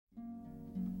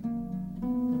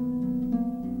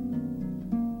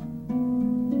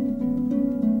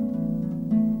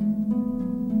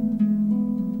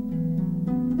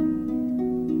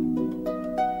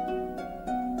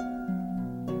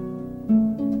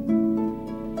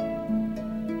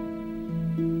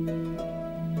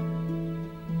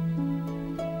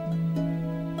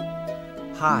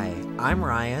Hi, I'm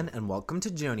Ryan, and welcome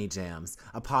to Joni Jams,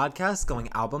 a podcast going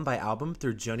album by album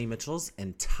through Joni Mitchell's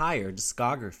entire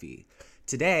discography.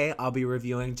 Today, I'll be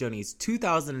reviewing Joni's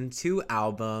 2002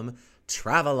 album,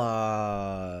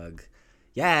 Travelogue.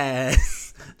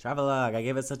 Yes! Travelogue. I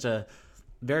gave it such a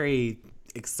very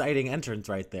exciting entrance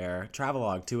right there.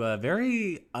 Travelogue to a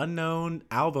very unknown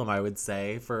album, I would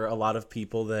say, for a lot of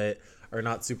people that are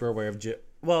not super aware of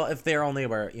well, if they're only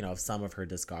aware, of some of her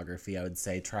discography, I would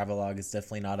say Travelogue is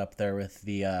definitely not up there with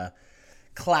the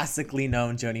classically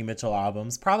known Joni Mitchell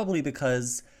albums, probably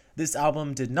because this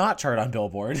album did not chart on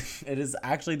Billboard. It is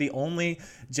actually the only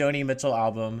Joni Mitchell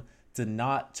album to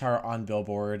not chart on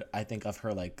Billboard, I think, of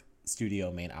her,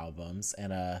 studio main albums.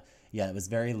 And, it was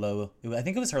very low. I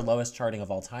think it was her lowest charting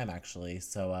of all time, actually.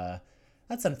 So,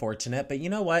 that's unfortunate, but you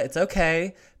know what? It's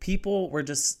okay. People were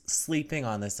just sleeping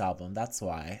on this album. That's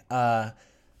why.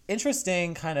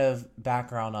 Interesting kind of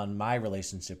background on my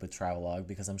relationship with Travelogue,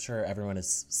 because I'm sure everyone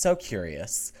is so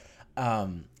curious,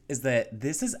 is that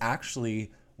this is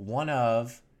actually one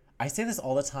of, I say this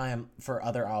all the time for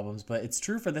other albums, but it's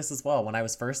true for this as well. When I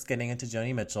was first getting into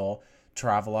Joni Mitchell,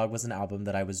 Travelogue was an album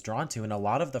that I was drawn to, and a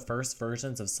lot of the first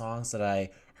versions of songs that I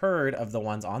heard of the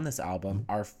ones on this album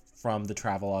are from the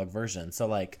Travelogue version. So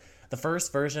the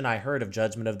first version I heard of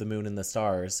Judgment of the Moon and the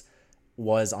Stars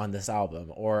was on this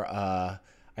album, or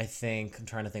I'm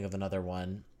trying to think of another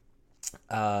one.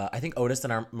 I think Otis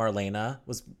and Marlena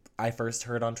was I first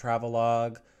heard on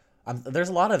Travelogue. There's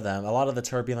a lot of them, a lot of the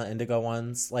Turbulent Indigo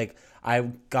ones.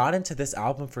 I got into this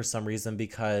album for some reason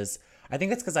because I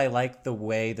think it's because I like the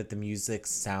way that the music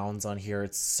sounds on here.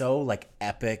 It's so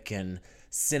epic and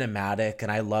cinematic,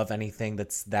 and I love anything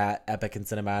that's that epic and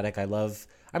cinematic.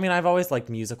 I've always liked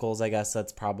musicals. I guess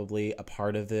that's probably a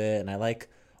part of it, and I like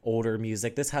older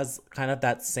music. This has kind of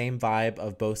that same vibe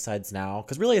of Both Sides Now,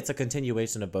 because really it's a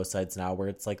continuation of Both Sides Now, where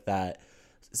it's that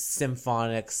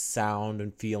symphonic sound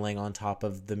and feeling on top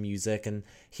of the music. And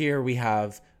here we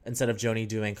have, instead of Joni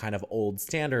doing kind of old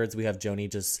standards, we have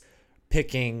Joni just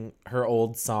picking her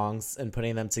old songs and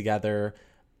putting them together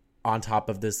on top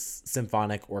of this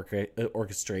symphonic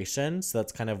orchestration. So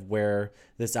that's kind of where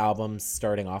this album's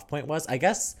starting off point was. I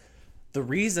guess the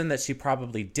reason that she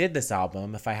probably did this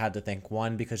album, if I had to think,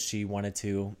 one, because she wanted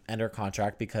to end her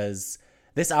contract, because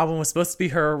this album was supposed to be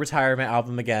her retirement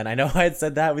album again. I know I had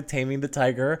said that with Taming the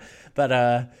Tiger,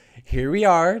 but here we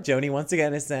are. Joni once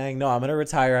again is saying, no, I'm going to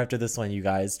retire after this one, you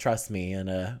guys. Trust me.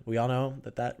 And we all know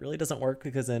that really doesn't work,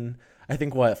 because in,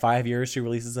 5 years, she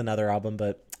releases another album,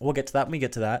 but we'll get to that when we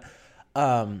get to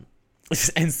that.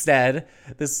 Instead,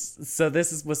 this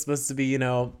was supposed to be,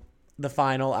 the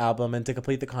final album and to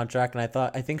complete the contract. And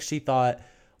I think she thought,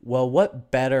 well,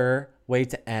 what better way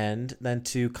to end than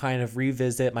to kind of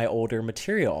revisit my older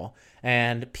material?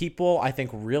 And people, I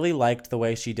think, really liked the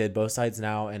way she did Both Sides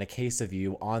Now and A Case of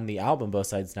You on the album Both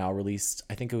Sides Now, released,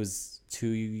 I think it was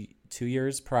two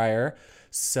years prior.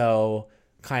 So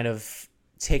kind of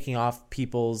taking off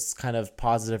people's kind of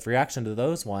positive reaction to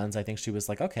those ones, I think she was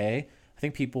like, okay, I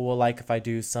think people will like if I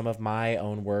do some of my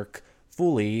own work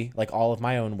fully, all of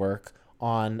my own work,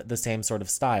 on the same sort of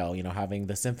style, having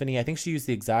the symphony. I think she used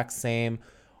the exact same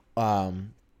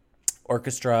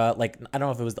orchestra. I don't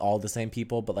know if it was all the same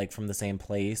people, but from the same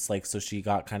place. So she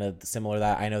got kind of similar to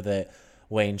that. I know that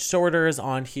Wayne Shorter is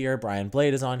on here, Brian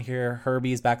Blade is on here,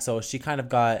 Herbie's back. So she kind of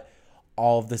got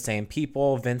all of the same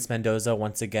people. Vince Mendoza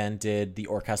once again did the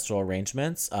orchestral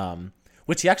arrangements,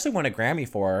 which he actually won a Grammy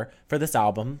for this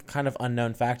album. Kind of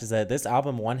unknown fact is that this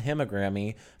album won him a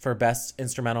Grammy for Best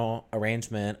Instrumental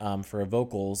Arrangement for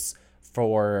vocals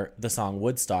for the song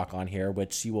Woodstock on here,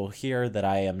 which you will hear that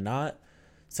I am not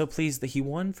so pleased that he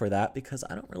won for that, because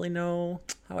I don't really know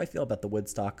how I feel about the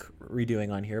Woodstock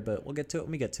redoing on here, but we'll get to it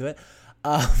when we get to it.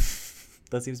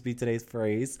 That seems to be today's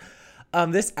phrase.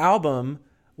 This album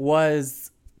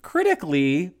was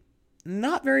critically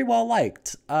not very well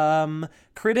liked.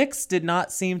 Critics did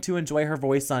not seem to enjoy her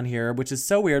voice on here, which is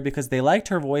so weird, because they liked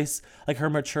her voice, her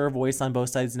mature voice on Both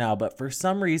Sides Now, but for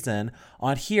some reason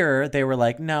on here they were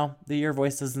like, no, your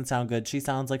voice doesn't sound good. She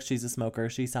sounds like she's a smoker.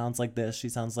 She sounds like this. She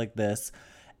sounds like this.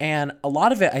 And a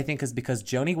lot of it, I think, is because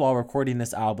Joni, while recording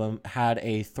this album, had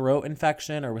a throat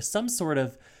infection or was some sort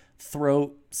of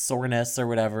throat soreness or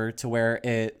whatever, to where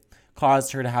it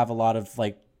caused her to have a lot of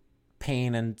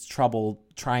pain and trouble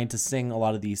trying to sing a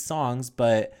lot of these songs.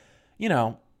 But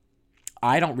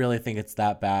I don't really think it's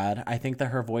that bad. I think that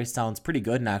her voice sounds pretty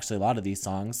good in actually a lot of these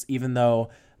songs, even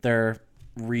though they're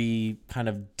kind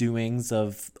of doings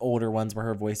of older ones where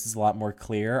her voice is a lot more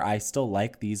clear. I still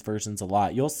like these versions a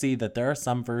lot. You'll see that there are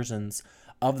some versions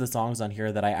of the songs on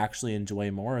here that I actually enjoy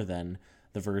more than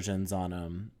the versions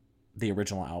on the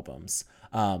original albums.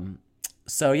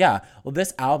 So yeah, well,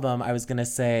 this album I was gonna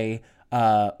say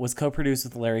was co-produced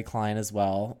with Larry Klein as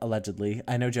well, allegedly.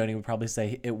 I know Joni would probably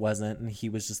say it wasn't, and he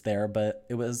was just there, but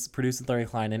it was produced with Larry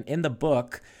Klein. And in the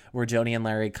book, where Joni and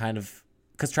Larry kind of,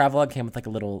 because Travelogue came with like a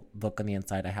little book on the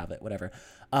inside, I have it, whatever.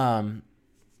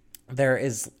 There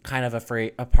is kind of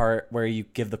a part where you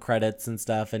give the credits and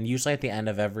stuff, and usually at the end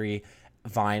of every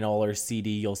vinyl or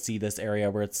CD, you'll see this area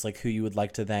where it's like who you would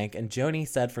like to thank. And Joni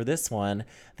said for this one,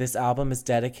 this album is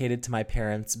dedicated to my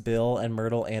parents, Bill and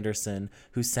Myrtle Anderson,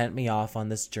 who sent me off on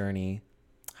this journey.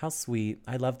 How sweet.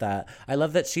 I love that. I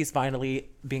love that she's finally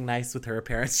being nice with her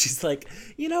parents. She's like,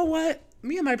 you know what?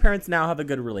 Me and my parents now have a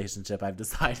good relationship, I've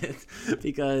decided,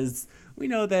 because we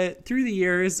know that through the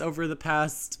years, over the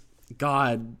past,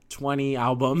 20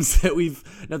 albums that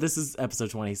this is episode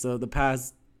 20. So the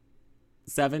past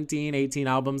 17, 18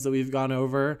 albums that we've gone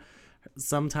over,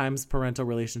 sometimes parental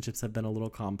relationships have been a little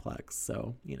complex.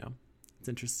 So, it's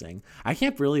interesting. I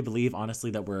can't really believe,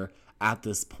 honestly, that we're at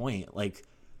this point, like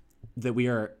that we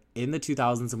are in the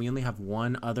 2000s and we only have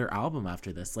one other album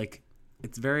after this. Like,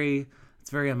 it's very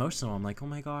emotional. I'm like, oh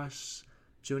my gosh,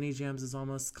 Joni Jams is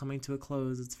almost coming to a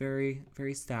close. It's very,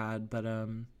 very sad, but,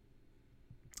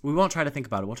 we won't try to think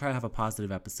about it. We'll try to have a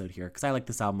positive episode here because I like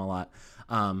this album a lot.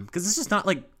 Because it's just not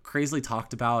like crazily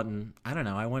talked about, and I don't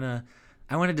know. I want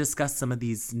to discuss some of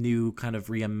these new kind of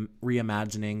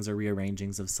reimaginings or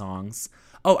rearrangings of songs.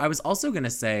 Oh, I was also gonna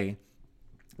say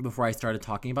before I started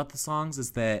talking about the songs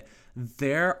is that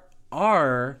there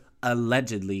are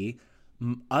allegedly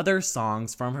other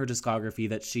songs from her discography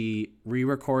that she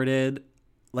re-recorded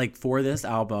like for this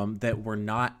album that were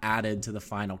not added to the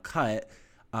final cut.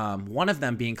 One of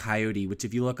them being Coyote, which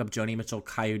if you look up Joni Mitchell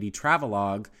Coyote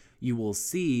Travelogue, you will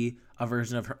see a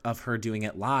version of her doing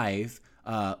it live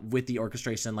with the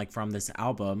orchestration like from this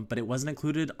album, but it wasn't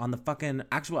included on the fucking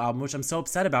actual album, which I'm so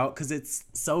upset about because it's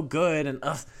so good. And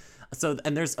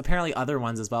and there's apparently other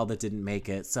ones as well that didn't make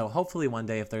it. So hopefully one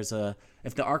day if the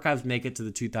archives make it to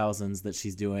the 2000s that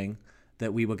she's doing,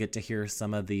 that we will get to hear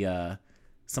some of the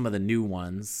new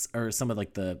ones or some of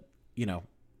like the,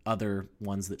 other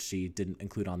ones that she didn't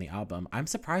include on the album. I'm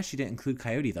surprised she didn't include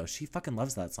Coyote though. She fucking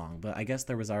loves that song, but I guess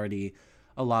there was already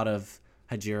a lot of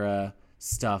Hajira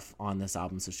stuff on this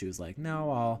album, so she was like,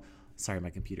 no, sorry, my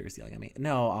computer is yelling at me.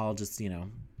 No, I'll just,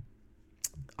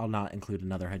 I'll not include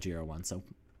another Hajira one. So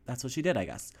that's what she did, I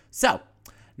guess. So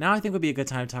now I think would be a good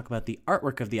time to talk about the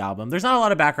artwork of the album. There's not a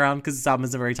lot of background because this album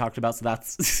isn't very talked about, so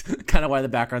that's kind of why the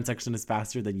background section is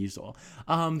faster than usual.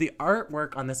 The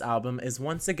artwork on this album is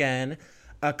once again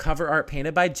a cover art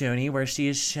painted by Joni where she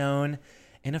is shown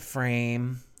in a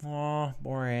frame. Oh,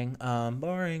 boring.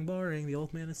 Boring. The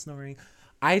old man is snoring.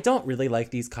 I don't really like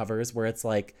these covers where it's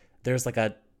like there's like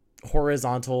a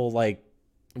horizontal like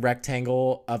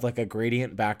rectangle of like a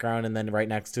gradient background and then right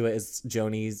next to it is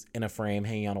Joni's in a frame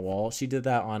hanging on a wall. She did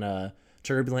that on a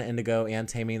Turbulent Indigo and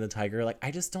Taming the Tiger. Like,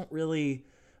 I just don't really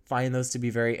find those to be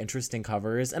very interesting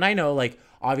covers. And I know, like,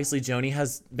 obviously Joni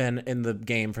has been in the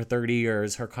game for 30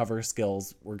 years. Her cover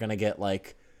skills were going to get,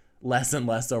 like, less and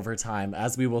less over time.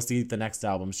 As we will see the next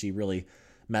album, she really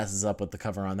messes up with the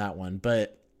cover on that one.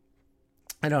 But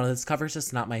I don't know, this cover's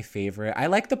just not my favorite. I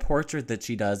like the portrait that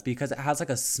she does because it has,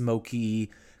 like, a smoky,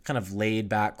 kind of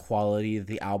laid-back quality that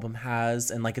the album has.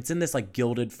 And, like, it's in this, like,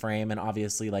 gilded frame. And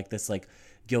obviously, like, this, like,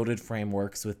 gilded frame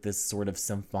works with this sort of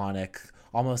symphonic,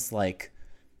 almost like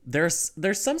there's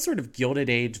some sort of Gilded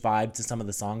Age vibe to some of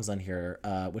the songs on here,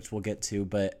 which we'll get to,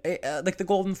 but like the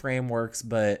golden frame works,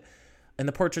 and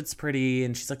the portrait's pretty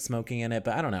and she's like smoking in it,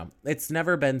 but I don't know. It's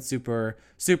never been super,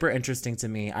 super interesting to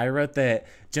me. I wrote that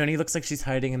Joni looks like she's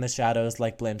hiding in the shadows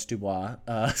like Blanche Dubois.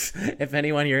 If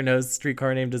anyone here knows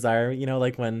Streetcar Named Desire,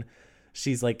 like when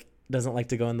she's like, doesn't like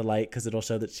to go in the light because it'll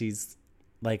show that she's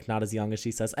like not as young as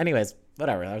she says. Anyways,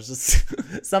 whatever. That was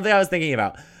just something I was thinking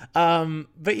about.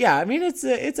 But yeah, I mean, it's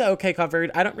a okay cover.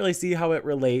 I don't really see how it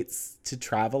relates to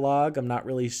Travelogue. I'm not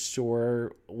really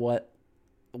sure what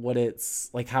it's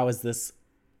like. How is this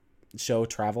show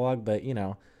Travelogue? But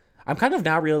I'm kind of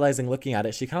now realizing looking at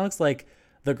it, she kind of looks like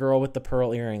the girl with the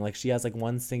pearl earring. Like she has like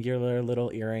one singular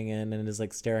little earring in and is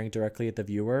like staring directly at the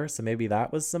viewer. So maybe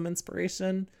that was some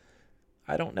inspiration.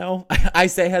 I don't know. I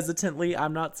say hesitantly.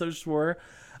 I'm not so sure.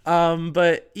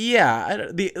 But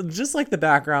yeah, just like the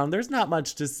background, there's not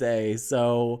much to say.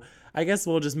 So I guess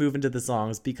we'll just move into the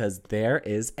songs because there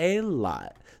is a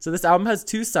lot. So this album has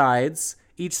 2 sides.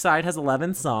 Each side has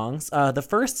 11 songs. The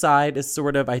first side is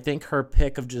sort of, I think, her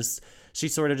pick of she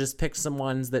sort of just picked some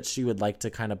ones that she would like to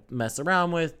kind of mess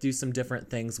around with, do some different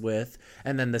things with.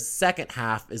 And then the second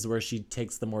half is where she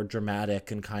takes the more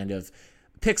dramatic and kind of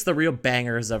picks the real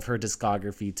bangers of her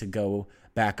discography to go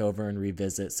back over and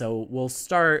revisit. So we'll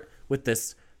start with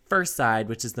this first side,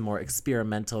 which is the more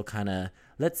experimental kind of,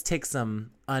 let's take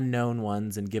some unknown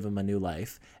ones and give them a new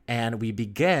life. And we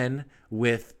begin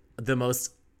with the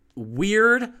most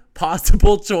weird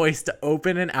possible choice to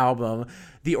open an album,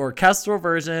 the orchestral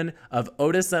version of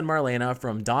Otis and Marlena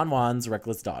from Don Juan's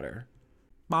Reckless Daughter.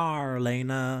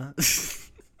 Marlena.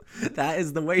 That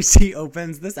is the way she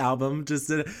opens this album.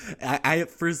 I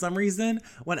for some reason,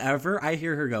 whenever I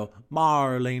hear her go,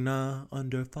 Marlena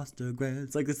under foster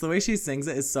grants, like, it's the way she sings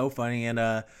it is so funny.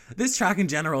 And this track in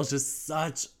general is just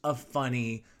such a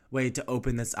funny way to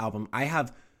open this album. I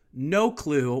have no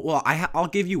clue. Well, I'll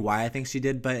give you why I think she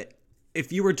did, but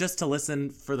if you were just to listen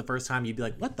for the first time, you'd be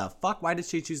like, what the fuck? Why did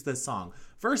she choose this song?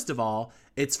 First of all,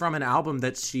 it's from an album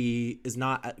that she is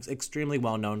not extremely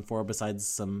well known for, besides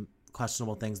some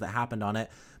questionable things that happened on it.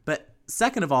 But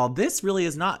second of all, this really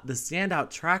is not the standout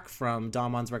track from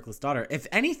Don Juan's Reckless Daughter. If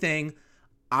anything,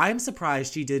 I'm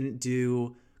surprised she didn't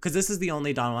do, because this is the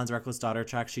only Don Juan's Reckless Daughter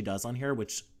track she does on here,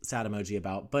 which sad emoji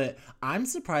about, but I'm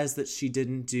surprised that she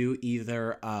didn't do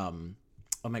either,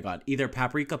 either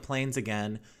Paprika Plains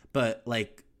again, but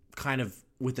like kind of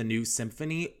with a new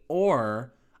symphony,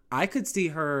 or I could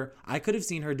have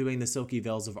seen her doing the Silky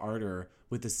Veils of Ardor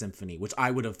with the symphony, which I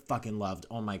would have fucking loved.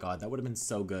 Oh my God, that would have been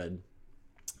so good.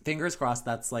 Fingers crossed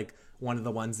that's like one of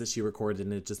the ones that she recorded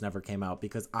and it just never came out,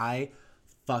 because I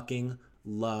fucking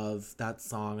love that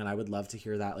song and I would love to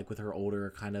hear that like with her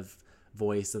older kind of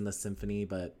voice in the symphony.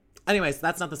 But anyways,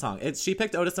 that's not the song. She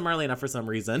picked Otis and Marlena for some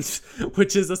reason,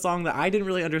 which is a song that I didn't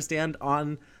really understand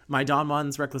on my Don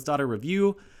Juan's Reckless Daughter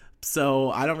review. So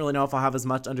I don't really know if I'll have as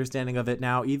much understanding of it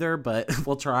now either, but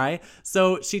we'll try.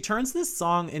 So she turns this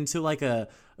song into like a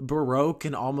Baroque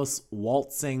and almost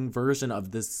waltzing version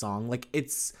of this song. Like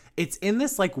it's in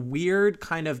this like weird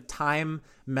kind of time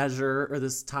measure, or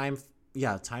this time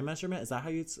measurement. Is that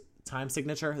how time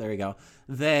signature? There you go.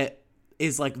 That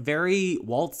is like very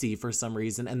waltzy for some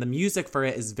reason. And the music for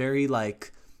it is very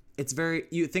like,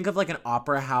 you think of like an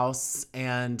opera house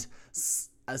and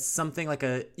something like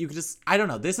I don't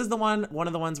know. This is one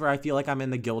of the ones where I feel like I'm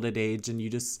in the Gilded Age and you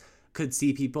just could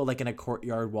see people like in a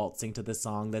courtyard waltzing to this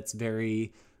song. That's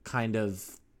very kind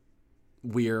of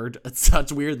weird. It's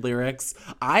such weird lyrics.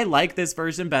 I like this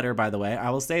version better, by the way. I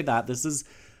will say that this is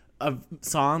a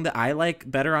song that I like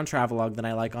better on Travelogue than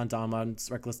I like on Don Juan's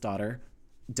Reckless Daughter.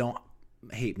 Don't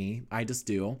hate me. I just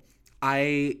do.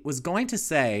 I was going to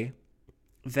say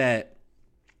that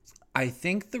I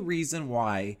think the reason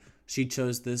why she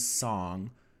chose this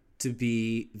song to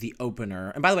be the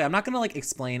opener. And by the way, I'm not going to like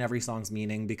explain every song's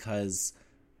meaning, because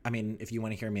I mean, if you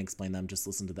want to hear me explain them, just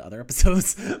listen to the other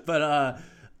episodes. But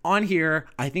on here,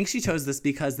 I think she chose this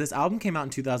because this album came out in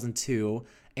 2002.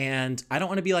 And I don't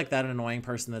want to be like that annoying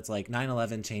person that's like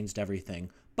 9/11 changed everything.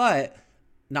 But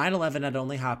 9/11 had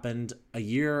only happened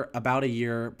about a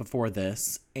year before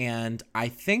this. And I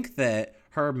think that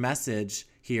her message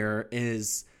here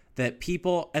is that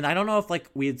people, and I don't know if like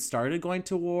we had started going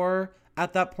to war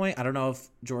at that point. I don't know if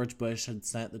George Bush had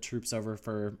sent the troops over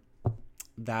for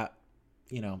that,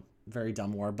 very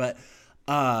dumb war, but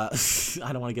I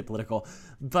don't want to get political,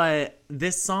 but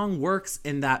this song works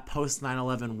in that post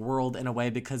 9/11 world in a way,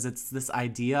 because it's this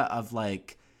idea of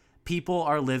like, people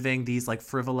are living these like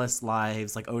frivolous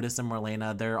lives, like Otis and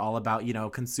Marlena. They're all about,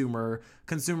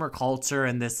 consumer culture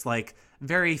and this like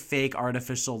very fake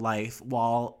artificial life,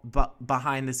 while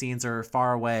behind the scenes or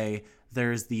far away,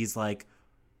 there's these like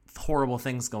horrible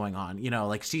things going on.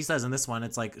 Like she says in this one,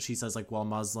 it's like, she says like, well,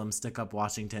 Muslims stick up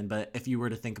Washington. But if you were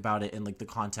to think about it in like the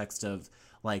context of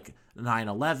like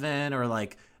 9/11 or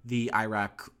like the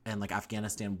Iraq and like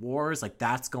Afghanistan wars, like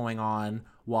that's going on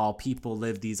while people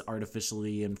live these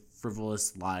artificially and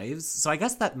frivolous lives. So I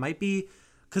guess that might be,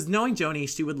 because knowing Joni,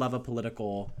 she would love a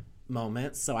political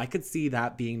moment. So I could see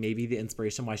that being maybe the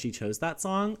inspiration why she chose that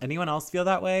song. Anyone else feel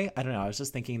that way? I don't know. I was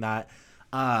just thinking that.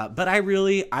 But I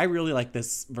really like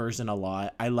this version a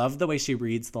lot. I love the way she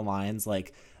reads the lines,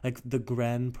 like the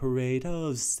grand parade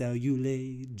of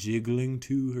cellulite jiggling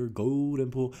to her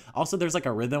golden pool. Also, there's like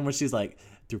a rhythm where she's like,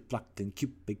 through flocking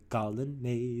Cupid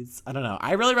colonnades. I don't know.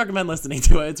 I really recommend listening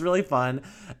to it. It's really fun.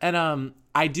 And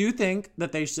I do think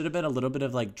that they should have been a little bit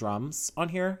of like drums on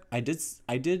here. I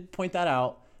did point that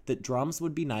out, that drums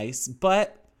would be nice,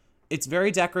 but it's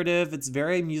very decorative. It's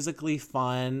very musically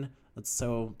fun. That's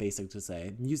so basic to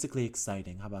say. Musically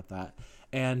exciting. How about that?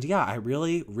 And yeah, I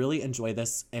really, really enjoy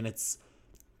this. And it's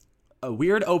a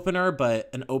weird opener, but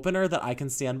an opener that I can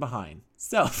stand behind.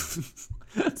 So,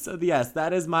 so yes,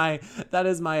 that is my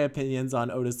opinions on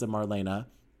Otis and Marlena.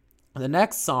 The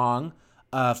next song,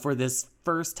 for this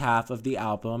first half of the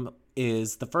album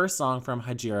is the first song from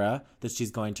Hajira that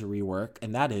she's going to rework,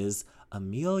 and that is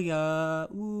Amelia.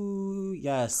 Ooh,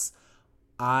 yes.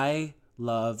 I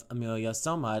love Amelia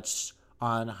so much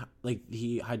on like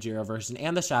the Hajira version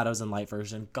and the Shadows and Light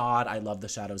version. God, I love the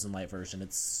Shadows and Light version.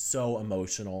 It's so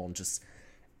emotional and just,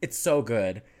 it's so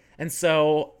good. And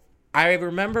so I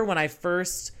remember when I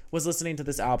first was listening to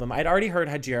this album, I'd already heard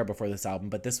Hajira before this album,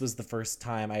 but this was the first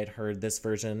time I had heard this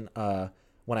version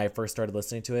when I first started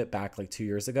listening to it back like 2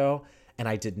 years ago. And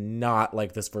I did not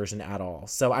like this version at all.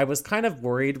 So I was kind of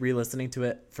worried re-listening to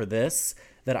it for this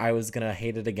that I was going to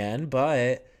hate it again.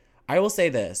 But I will say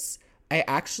this. I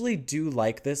actually do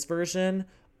like this version.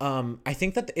 I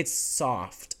think that it's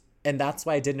soft. And that's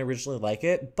why I didn't originally like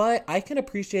it. But I can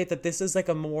appreciate that this is like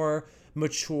a more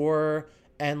mature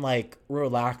and like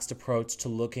relaxed approach to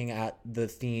looking at the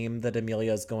theme that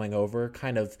Amelia is going over.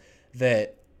 Kind of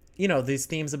that, you know, these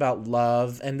themes about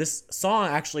love. And this song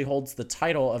actually holds the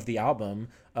title of the album,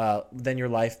 Then Your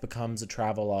Life Becomes a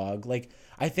Travelogue. Like,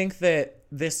 I think that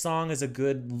this song is a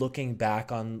good looking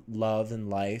back on love and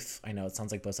life. I know it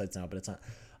sounds like Both Sides Now, but it's not.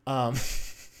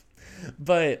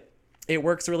 But it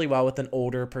works really well with an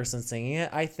older person singing it,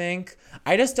 I think.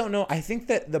 I just don't know. I think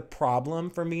that the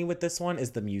problem for me with this one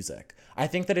is the music. I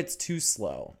think that it's too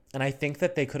slow. And I think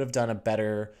that they could have done a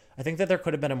better... I think that there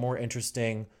could have been a more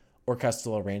interesting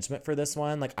orchestral arrangement for this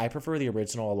one. Like, I prefer the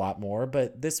original a lot more,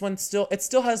 but this one still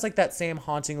has like that same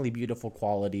hauntingly beautiful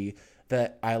quality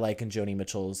that I like in Joni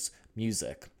Mitchell's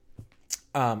music.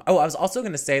 I was also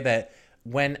going to say that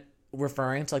when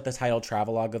referring to like the title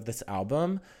Travelogue of this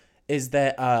album is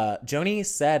that Joni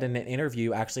said in an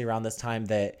interview actually around this time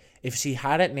that if she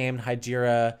hadn't named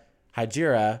Hajira,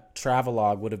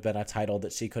 Travelogue would have been a title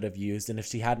that she could have used. And if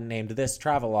she hadn't named this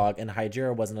Travelogue and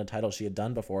Hajira wasn't a title she had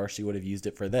done before, she would have used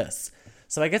it for this.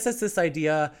 So I guess it's this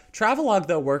idea. Travelogue,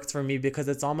 though, works for me because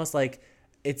it's almost like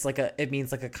it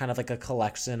means like a kind of like a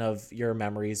collection of your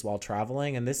memories while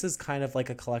traveling. And this is kind of like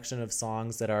a collection of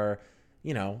songs that are,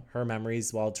 you know, her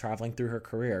memories while traveling through her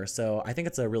career. So I think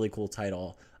it's a really cool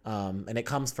title. And it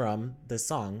comes from this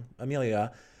song,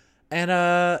 Amelia. And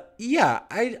yeah,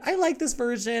 I like this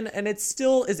version, and it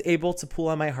still is able to pull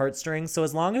on my heartstrings. So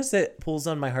as long as it pulls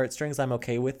on my heartstrings, I'm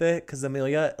okay with it. Because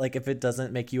Amelia, like, if it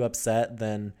doesn't make you upset,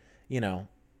 then, you know,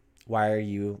 why are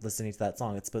you listening to that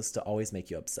song? It's supposed to always make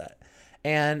you upset.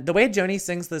 And the way Joni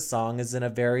sings this song is in a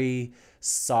very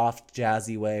soft,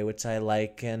 jazzy way, which I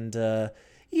like. And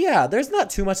yeah, there's not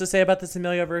too much to say about this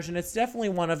Amelia version. It's definitely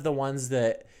one of the ones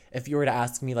that, if you were to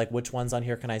ask me, like, which ones on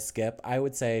here can I skip, I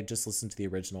would say just listen to the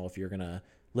original. If you're going to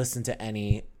listen to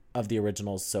any of the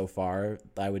originals so far,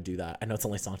 I would do that. I know it's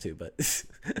only song 2, but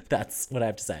that's what I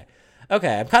have to say.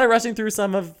 Okay, I'm kind of rushing through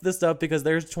some of this stuff because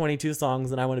there's 22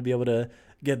 songs and I want to be able to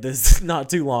get this not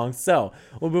too long. So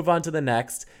we'll move on to the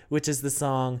next, which is the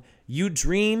song You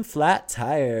Dream Flat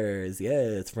Tires. Yeah,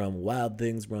 it's from Wild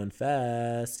Things Run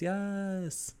Fast.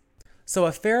 Yes. So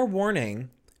a fair warning,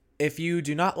 if you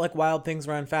do not like Wild Things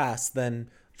Run Fast, then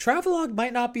Travelogue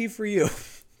might not be for you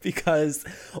because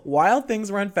Wild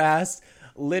Things Run Fast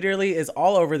literally is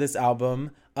all over this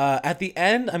album. At the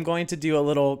end, I'm going to do a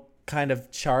little kind of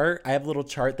chart. I have a little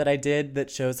chart that I did that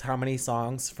shows how many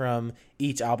songs from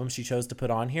each album she chose to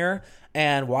put on here.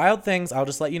 And Wild Things, I'll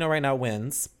just let you know right now,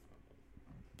 wins.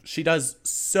 She does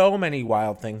so many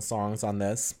Wild Things songs on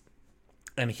this.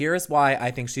 And here's why I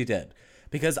think she did.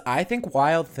 Because I think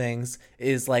Wild Things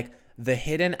is like the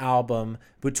hidden album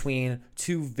between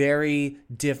two very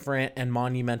different and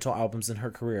monumental albums in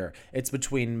her career. It's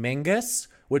between Mingus,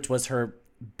 which was her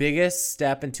biggest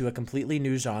step into a completely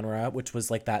new genre, which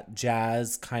was like that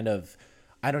jazz kind of,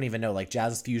 I don't even know, like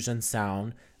jazz fusion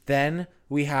sound. Then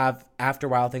we have, after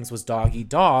Wild Things, was Doggy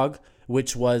Dog,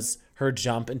 which was her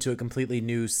jump into a completely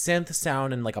new synth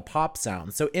sound and like a pop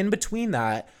sound. So in between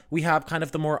that, we have kind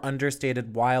of the more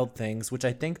understated Wild Things, which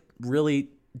I think really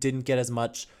didn't get as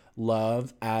much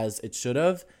love as it should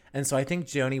have. And so I think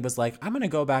Joni was like, I'm going to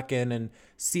go back in and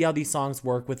see how these songs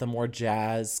work with a more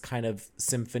jazz kind of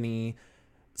symphony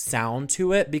sound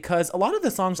to it, because a lot of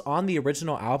the songs on the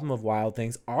original album of Wild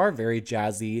Things are very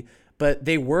jazzy, but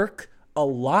they work a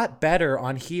lot better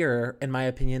on here, in my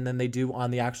opinion, than they do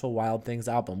on the actual Wild Things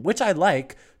album, which I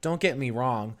like, don't get me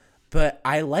wrong, but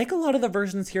I like a lot of the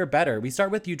versions here better. We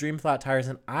start with You Dream Flat Tires,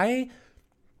 and I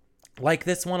like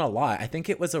this one a lot. I think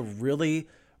it was a really,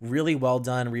 really well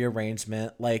done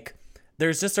rearrangement. Like,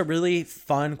 there's just a really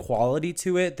fun quality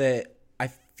to it that I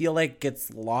feel like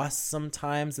gets lost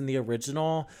sometimes in the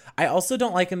original. I also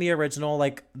don't like in the original,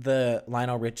 like, the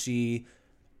Lionel Richie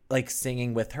like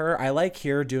singing with her. I like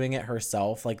her doing it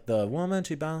herself, like the woman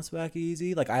she bounced back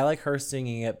easy. Like I like her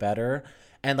singing it better.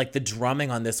 And like the drumming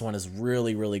on this one is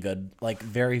really, really good. Like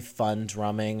very fun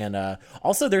drumming. And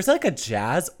also there's like a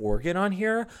jazz organ on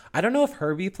here. I don't know if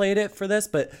Herbie played it for this,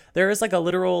 but there is like a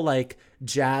literal like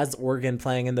jazz organ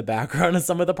playing in the background of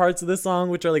some of the parts of this song,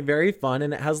 which are like very fun.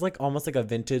 And it has like almost like a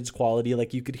vintage quality.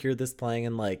 Like you could hear this playing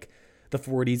in like the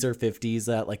 40s or 50s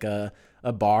at like a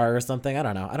bar or something. I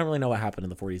don't know. I don't really know what happened in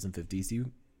the 40s and 50s.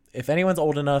 If anyone's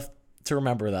old enough to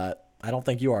remember that, I don't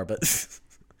think you are, but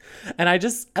and I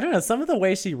don't know, some of the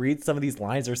way she reads some of these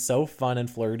lines are so fun and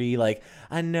flirty. Like,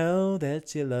 I know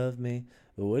that you love me,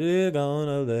 but what are you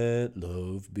gonna let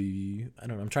love be? I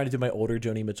don't know. I'm trying to do my older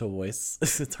Joni Mitchell voice.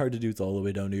 It's hard to do. It's all the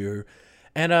way down here.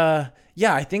 And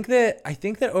yeah, I think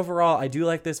that overall I do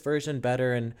like this version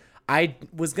better. And I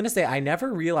was going to say, I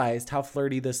never realized how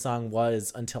flirty this song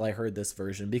was until I heard this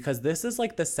version, because this is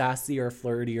like the sassier,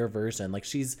 flirtier version. Like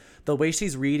the way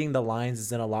she's reading the lines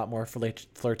is in a lot more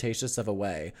flirtatious of a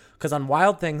way. Because on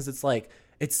Wild Things, it's like,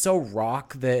 it's so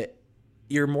rock that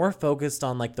you're more focused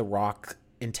on like the rock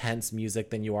intense music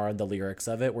than you are on the lyrics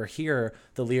of it, where here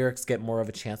the lyrics get more of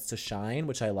a chance to shine,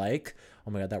 which I like.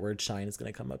 Oh my God, that word shine is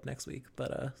going to come up next week,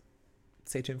 but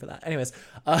stay tuned for that. Anyways,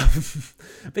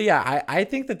 but yeah, I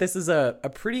think that this is a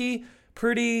pretty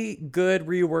good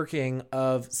reworking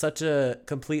of such a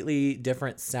completely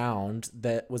different sound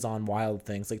that was on Wild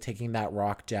Things. Like taking that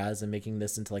rock jazz and making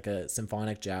this into like a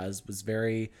symphonic jazz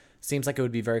seems like it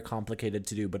would be very complicated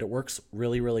to do, but it works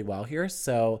really, really well here.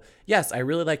 So yes, I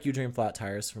really like You Dream Flat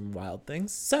Tires from Wild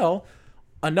Things. So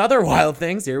another Wild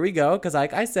Things, here we go. Cause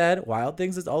like I said, Wild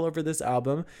Things is all over this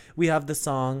album. We have the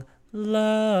song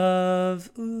Love,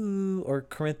 ooh, or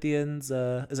Corinthians,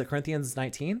 is it Corinthians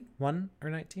 19? 1 or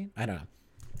 19? I don't know.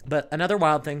 But another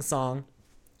Wild Things song.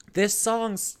 This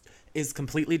song is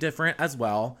completely different as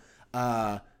well.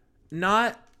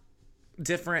 Not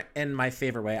different in my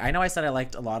favorite way. I know I said I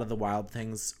liked a lot of the Wild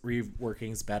Things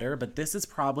reworkings better, but this is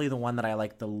probably the one that I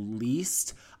like the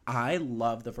least. I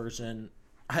love the version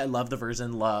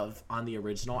Love on the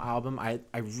original album. I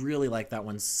really like that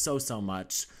one so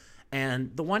much.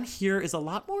 And the one here is a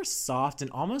lot more soft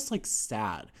and almost like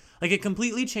sad. Like it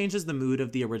completely changes the mood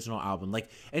of the original album. Like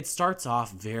it starts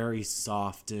off very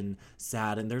soft and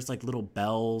sad, and there's like little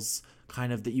bells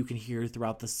kind of that you can hear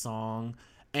throughout the song.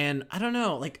 And I don't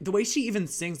know, like the way she even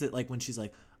sings it, like when she's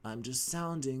like, I'm just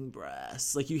sounding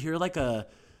brass. Like you hear like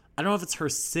I don't know if it's her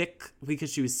sick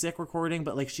because she was sick recording,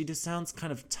 but like she just sounds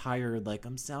kind of tired. Like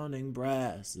I'm sounding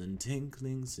brass and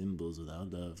tinkling cymbals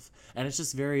without love. And it's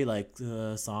just very like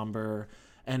somber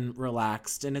and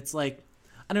relaxed. And it's like,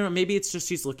 I don't know, maybe it's just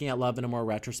she's looking at love in a more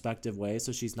retrospective way.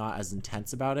 So she's not as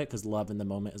intense about it, because love in the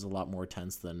moment is a lot more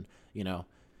tense than,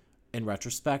 in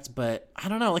retrospect. But I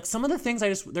don't know, like some of the things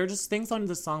there are just things on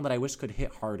this song that I wish could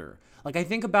hit harder. Like I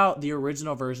think about the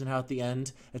original version, how at the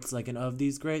end it's like, and of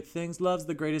these great things love's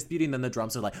the greatest beauty, and then the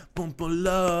drums are like boom boom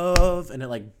love, and it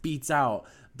like beats out.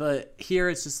 But here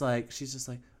it's just like she's just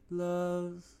like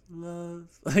love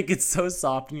like it's so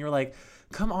soft, and you're like,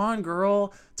 come on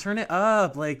girl, turn it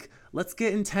up, like let's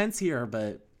get intense here.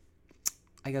 But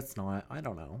I guess not. I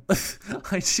don't know.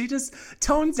 She just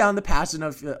tones down the passion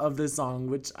of this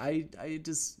song, which I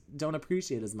just don't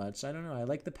appreciate as much. I don't know. I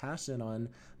like the passion on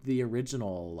the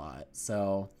original a lot.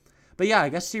 So, but yeah, I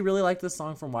guess she really liked this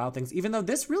song from Wild Things, even though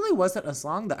this really wasn't a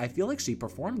song that I feel like she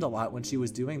performed a lot when she was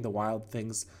doing the Wild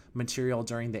Things material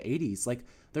during the 80s. Like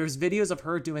there's videos of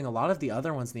her doing a lot of the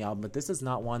other ones in the album, but this is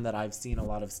not one that I've seen a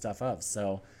lot of stuff of.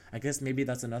 So I guess maybe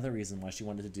that's another reason why she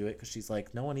wanted to do it, because she's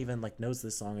like, no one even like knows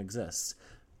this song exists.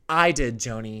 I did,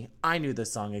 Joni. I knew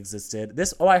this song existed.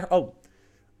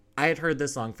 I had heard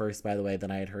this song first, by the way,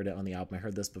 then I had heard it on the album. I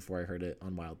heard this before I heard it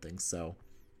on Wild Things. So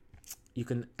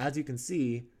as you can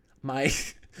see, my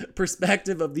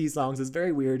perspective of these songs is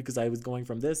very weird, because I was going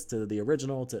from this to the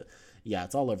original to, yeah,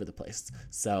 it's all over the place.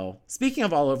 So speaking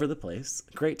of all over the place,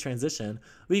 great transition.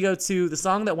 We go to the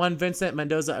song that won Vincent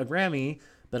Mendoza a Grammy,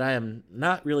 but I am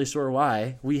not really sure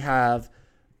why. We have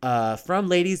from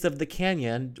Ladies of the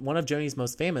Canyon, one of Joni's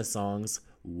most famous songs,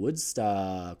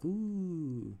 Woodstock.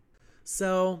 Ooh.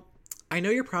 So I know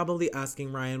you're probably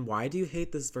asking, Ryan, why do you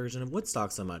hate this version of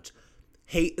Woodstock so much?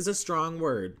 Hate is a strong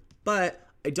word, but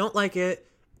I don't like it,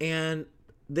 and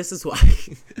this is why.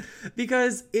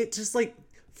 Because it just like,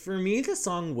 for me, the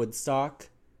song Woodstock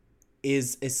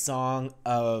is a song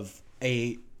of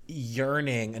a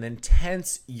yearning, an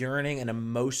intense yearning and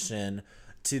emotion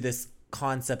to this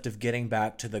concept of getting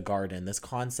back to the garden, this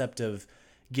concept of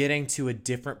getting to a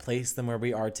different place than where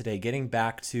we are today, getting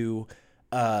back to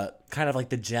kind of like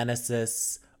the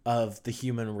genesis of the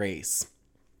human race.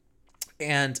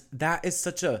 And that is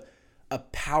such a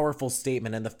powerful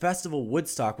statement. And the Festival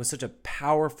Woodstock was such a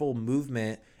powerful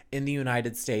movement in the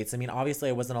United States. I mean, obviously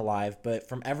I wasn't alive, but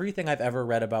from everything I've ever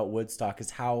read about Woodstock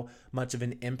is how much of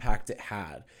an impact it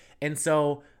had. And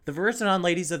so the version on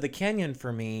Ladies of the Canyon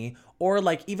for me, or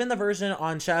like even the version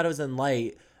on Shadows and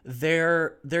Light,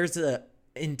 there's a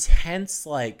intense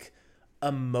like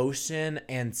emotion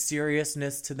and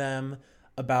seriousness to them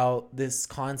about this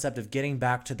concept of getting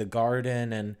back to the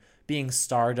garden and being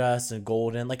stardust and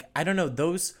golden. Like, I don't know,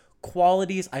 those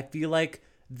qualities, I feel like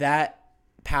that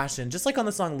passion, just like on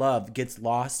the song Love, gets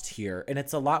lost here. And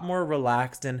it's a lot more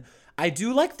relaxed. And I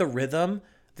do like the rhythm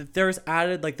that there's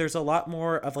added. Like, there's a lot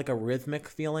more of like a rhythmic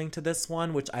feeling to this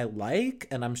one, which I like.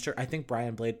 And I think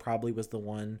Brian Blade probably was the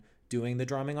one doing the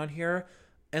drumming on here.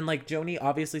 And like Joni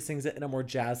obviously sings it in a more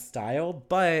jazz style,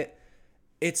 but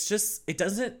it's just, it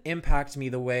doesn't impact me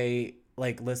the way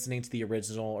like listening to the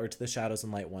original or to the Shadows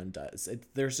and Light one does.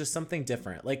 There's just something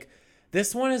different. Like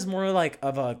this one is more like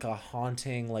of a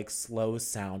haunting, like slow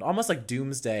sound, almost like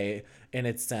Doomsday in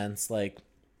its sense. Like,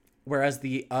 whereas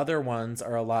the other ones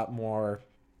are a lot more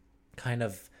kind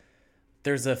of,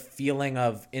 there's a feeling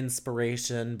of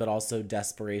inspiration, but also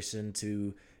desperation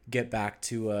to get back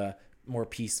to a more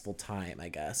peaceful time, I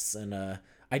guess. And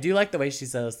I do like the way she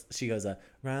goes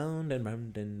round and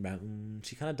round and round.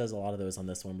 She kind of does a lot of those on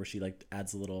this one where she like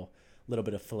adds a little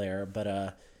bit of flair.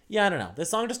 But yeah, I don't know. This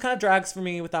song just kind of drags for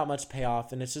me without much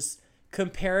payoff, and it's just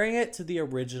comparing it to the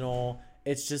original.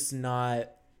 It's just not.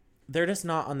 They're just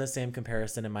not on the same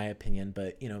comparison in my opinion.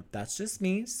 But you know, that's just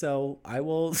me. So I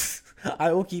will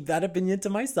I will keep that opinion to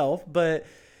myself. But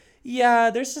yeah,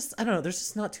 there's just, I don't know, there's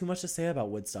just not too much to say about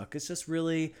Woodstock. It's just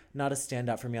really not a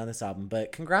standout for me on this album.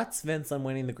 But congrats, Vince, on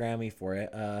winning the Grammy for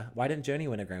it. Why didn't Joni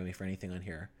win a Grammy for anything on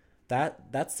here?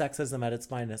 That's sexism at its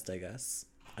finest, I guess.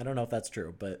 I don't know if that's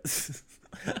true, but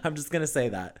I'm just going to say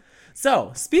that.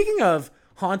 So, speaking of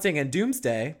haunting and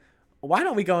doomsday, why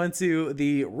don't we go into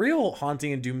the real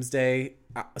haunting and doomsday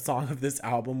song of this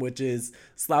album, which is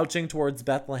Slouching Towards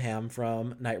Bethlehem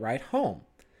from Night Ride Home.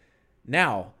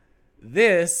 Now,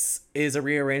 this is a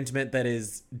rearrangement that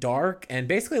is dark, and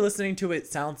basically listening to it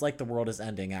sounds like the world is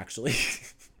ending, actually.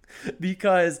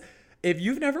 Because if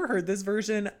you've never heard this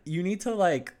version, you need to,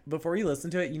 like, before you listen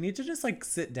to it, you need to just, like,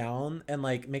 sit down and,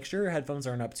 like, make sure your headphones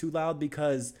aren't up too loud,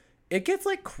 because it gets,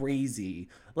 like, crazy.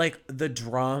 Like, the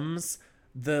drums,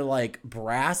 the, like,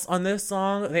 brass on this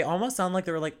song, they almost sound like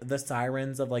they're, like, the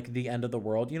sirens of, like, the end of the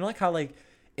world. You know, like, how, like,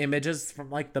 images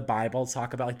from like the Bible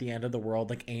talk about like the end of the world,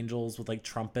 like angels with like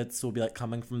trumpets will be like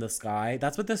coming from the sky.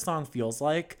 That's what this song feels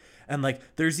like. And like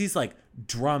there's these like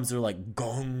drums that are like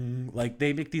gong, like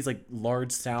they make these like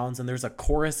large sounds, and there's a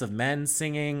chorus of men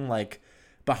singing like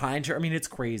behind her. I mean, it's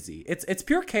crazy. It's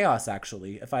pure chaos,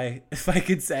 actually, if I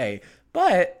could say.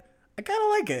 But I kind of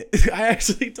like it.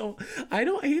 I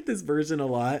don't hate this version a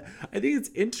lot. I think it's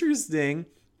interesting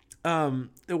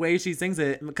the way she sings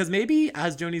it, because maybe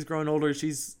as Joni's grown older,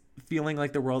 she's feeling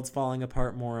like the world's falling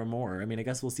apart more and more. I mean, I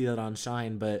guess we'll see that on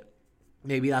Shine, but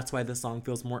maybe that's why this song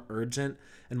feels more urgent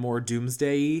and more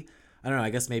doomsday-y. I don't know, I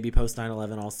guess maybe post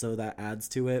 9/11 also that adds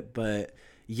to it. But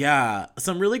yeah,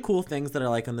 some really cool things that I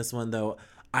like on this one, though.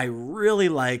 I really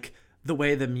like the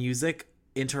way the music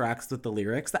interacts with the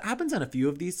lyrics. That happens on a few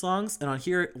of these songs, and on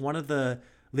here, one of the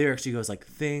lyrics, she goes like,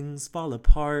 things fall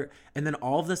apart, and then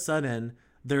all of a sudden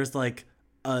there's like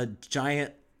a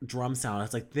giant drum sound.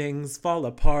 It's like things fall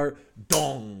apart,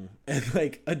 dong, and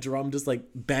like a drum just like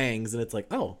bangs, and it's like,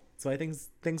 oh, so I think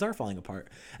things are falling apart.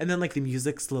 And then like the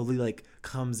music slowly like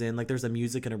comes in, like there's a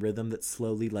music and a rhythm that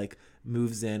slowly like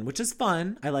moves in, which is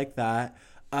fun. I like that.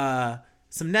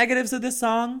 Some negatives of this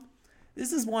song.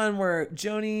 This is one where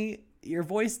Joni, your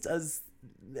voice does,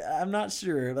 I'm not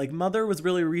sure. Like Mother was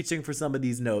really reaching for some of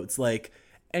these notes, like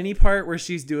any part where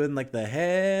she's doing like the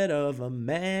head of a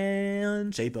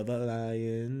man, shape of a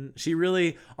lion. She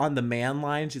really, on the man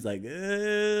line, she's like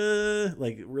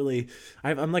really,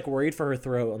 I'm like worried for her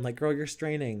throat. I'm like, girl, you're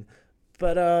straining.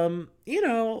 But, you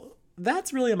know,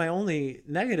 that's really my only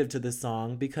negative to this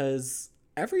song, because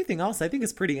everything else I think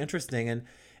is pretty interesting. And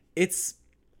it's,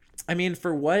 I mean,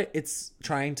 for what it's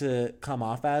trying to come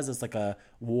off as, it's like a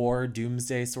war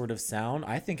doomsday sort of sound,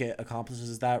 I think it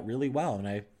accomplishes that really well. And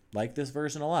I like this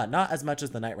version a lot. Not as much as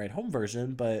the Night Ride Home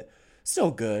version, but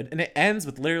still good. And it ends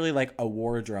with literally like a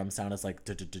war drum sound. It's like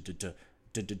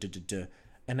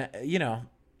and you know,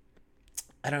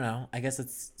 I don't know. I guess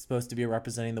it's supposed to be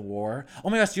representing the war. Oh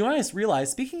my gosh, do you want to just realize,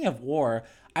 speaking of war,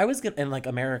 I was gonna, in like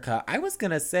America, I was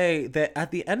gonna say that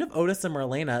at the end of Otis and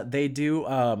Marlena, they do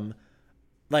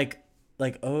like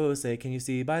oh, say can you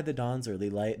see by the dawn's early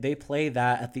light, they play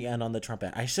that at the end on the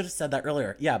trumpet. I should have said that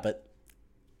earlier. Yeah, but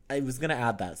I was going to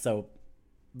add that. So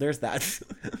there's that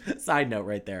side note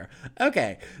right there.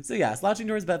 Okay. So yeah, Slouching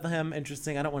Towards Bethlehem.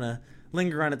 Interesting. I don't want to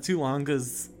linger on it too long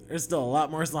because there's still a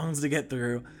lot more songs to get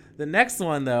through. The next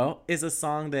one, though, is a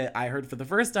song that I heard for the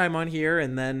first time on here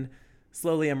and then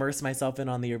slowly immerse myself in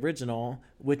on the original,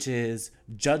 which is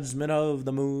Judgment of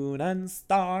the Moon and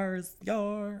Stars,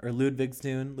 or Ludwig's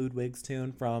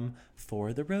tune from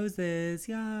For the Roses,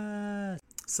 yeah.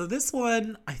 So this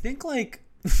one, I think like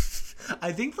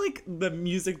the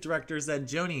music director said,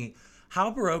 Joni,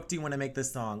 how Baroque do you want to make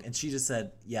this song? And she just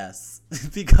said, yes,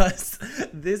 because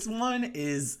this one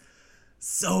is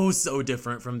so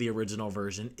different from the original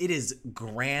version. It is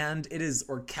grand, it is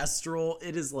orchestral,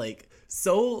 it is like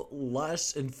so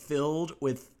lush and filled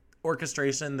with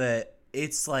orchestration that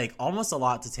it's like almost a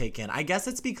lot to take in. I guess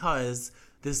it's because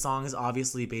this song is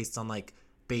obviously based on like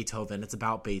Beethoven. It's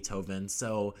about Beethoven.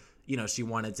 So, you know, she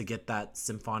wanted to get that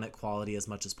symphonic quality as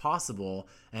much as possible.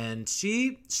 And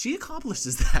she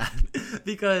accomplishes that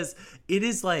because it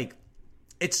is like,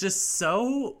 it's just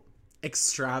so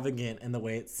extravagant in the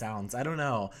way it sounds. I don't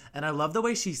know. And I love the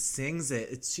way she sings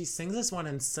it. She sings this one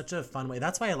in such a fun way.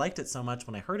 That's why I liked it so much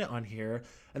when I heard it on here.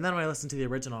 And then when I listened to the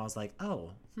original, I was like,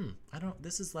 oh,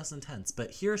 this is less intense.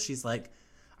 But here she's like,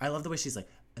 I love the way she's like,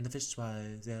 and the fish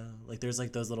twice, yeah. Like there's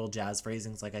like those little jazz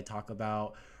phrasings like I talk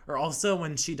about. Or also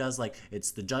when she does like,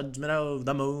 it's the judgment of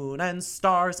the moon and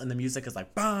stars, and the music is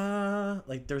like, bah!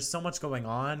 Like there's so much going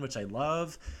on, which I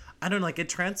love. I don't know, like it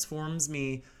transports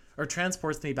me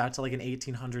back to like an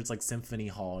 1800s like symphony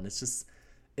hall, and it's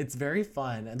very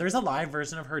fun. And there's a live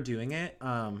version of her doing it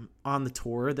on the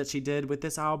tour that she did with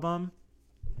this album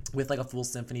with like a full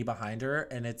symphony behind her,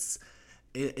 and it's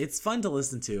fun to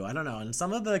listen to. I don't know. And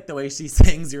some of the way she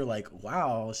sings, you're like,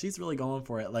 wow, she's really going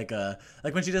for it. Like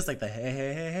when she does like the hey,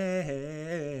 hey, hey,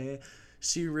 hey, hey,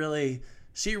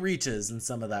 she reaches in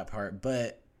some of that part.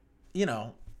 But, you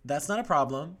know, that's not a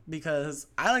problem because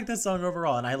I like this song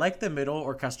overall. And I like the middle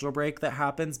orchestral break that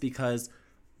happens because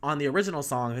on the original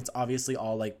song, it's obviously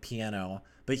all like piano.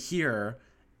 But here,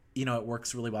 you know, it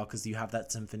works really well because you have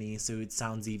that symphony, so it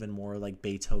sounds even more like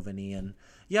Beethoven-y. And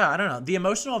yeah, I don't know. The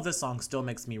emotional of this song still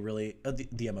makes me really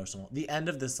the end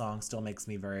of this song still makes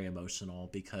me very emotional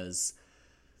because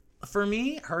for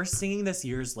me, her singing this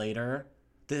years later,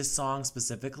 this song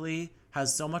specifically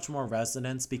has so much more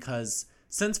resonance because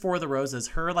since For the Roses,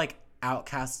 her like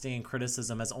outcasting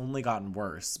criticism has only gotten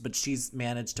worse, but she's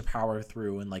managed to power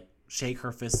through and like shake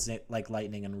her fists like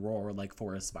lightning and roar like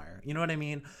forest fire. You know what I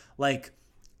mean? Like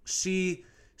she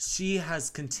has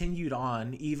continued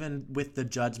on even with the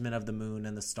judgment of the moon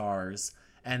and the stars,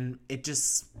 and it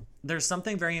just, there's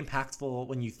something very impactful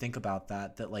when you think about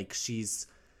that like she's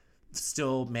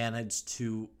still managed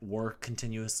to work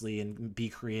continuously and be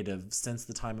creative since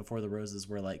the time before the Roses,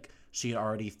 where like she had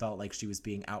already felt like she was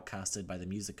being outcasted by the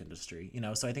music industry, you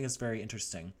know. So I think it's very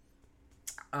interesting.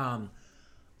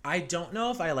 I don't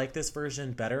know if I like this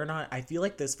version better or not. I feel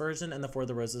like this version and the For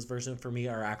the Roses version for me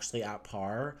are actually at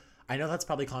par. I know that's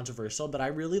probably controversial, but I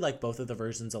really like both of the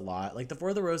versions a lot. Like the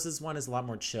For the Roses one is a lot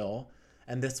more chill,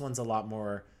 and this one's a lot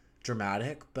more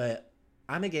dramatic, but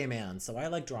I'm a gay man, so I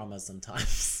like drama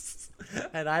sometimes.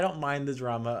 And I don't mind the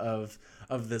drama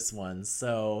of this one.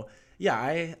 So yeah,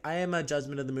 I am a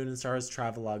Judgment of the Moon and Stars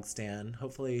Travelogue stan.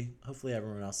 Hopefully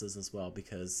everyone else is as well,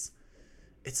 because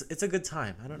it's a good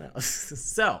time. I don't know.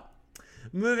 So,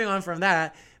 moving on from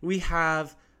that, we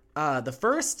have the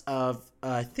first of,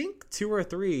 I think, 2 or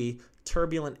 3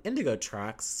 Turbulent Indigo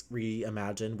tracks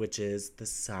reimagined, which is The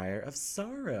Sire of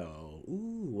Sorrow.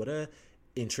 Ooh, what a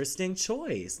interesting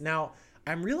choice. Now,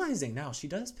 I'm realizing now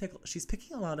she's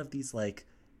picking a lot of these, like,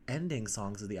 ending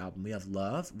songs of the album. We have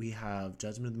Love, we have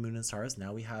Judgment of the Moon and Stars,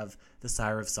 now we have The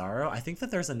Sire of Sorrow. I think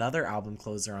that there's another album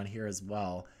closer on here as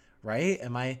well, right?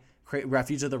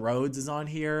 Refuge of the Roads is on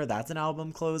here. That's an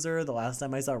album closer. The Last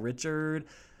Time I Saw Richard,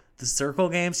 The Circle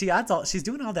Game. She's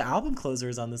doing all the album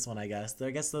closers on this one, I guess.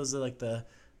 I guess those are like the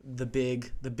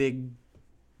big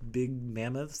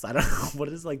mammoths. I don't know what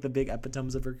is like the big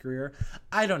epitomes of her career.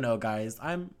 I don't know, guys.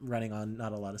 I'm running on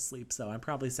not a lot of sleep, so I'm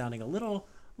probably sounding a little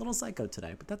psycho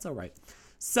today, but that's all right.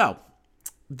 So,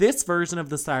 this version of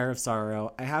The Sire of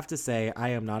Sorrow, I have to say I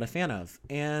am not a fan of.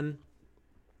 And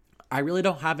I really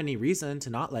don't have any reason to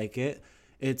not like it.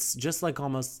 It's just like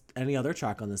almost any other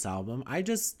track on this album. I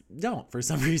just don't, for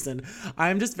some reason.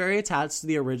 I'm just very attached to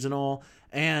the original,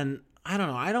 and I don't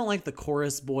know. I don't like the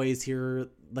chorus boys here,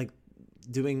 like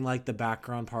doing like the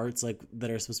background parts, like that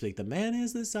are supposed to be like, the man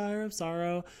is the sire of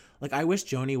sorrow. Like I wish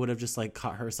Joni would have just like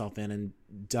cut herself in and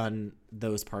done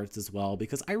those parts as well,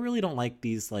 because I really don't like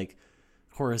these like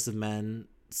chorus of men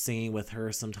singing with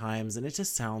her sometimes, and it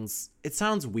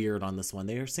sounds weird on this one.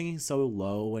 They are singing so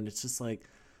low, and it's just like,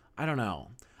 I don't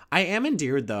know. I am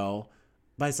endeared though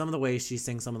by some of the ways she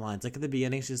sings some of the lines. Like at the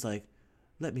beginning, she's like,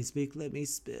 let me speak, let me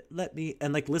spit, let me,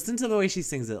 and like listen to the way she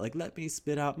sings it. Like, let me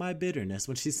spit out my bitterness.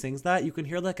 When she sings that, you can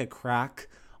hear like a crack,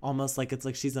 almost like it's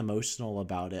like she's emotional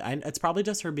about it. It's probably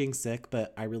just her being sick,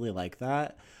 but I really like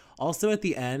that. Also at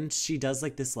the end, she does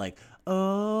like this like,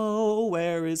 oh,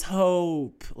 where is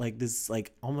hope? Like this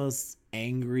like almost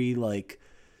angry like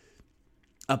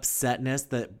upsetness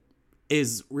that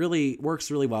is really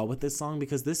works really well with this song,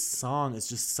 because this song is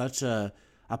just such a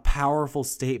powerful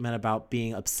statement about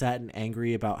being upset and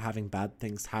angry about having bad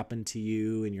things happen to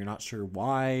you and you're not sure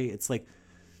why. It's like,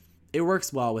 it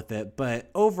works well with it,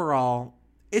 but overall,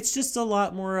 it's just a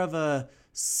lot more of a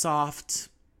soft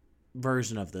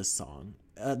version of this song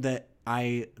that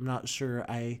I'm not sure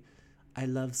I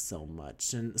love so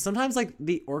much. And sometimes like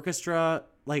the orchestra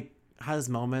like has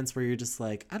moments where you're just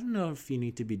like, I don't know if you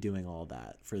need to be doing all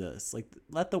that for this. Like,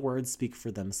 let the words speak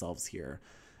for themselves here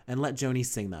and let Joni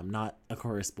sing them, not a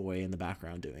chorus boy in the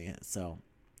background doing it. So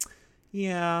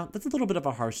yeah, that's a little bit of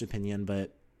a harsh opinion,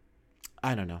 but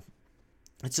I don't know.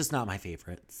 It's just not my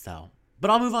favorite. So,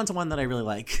 but I'll move on to one that I really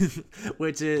like,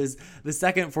 which is the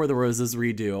second For the Roses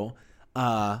redo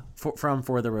from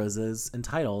For the Roses,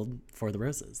 entitled For the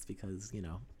Roses, because, you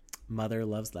know, Mother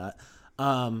loves that.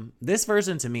 This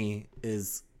version to me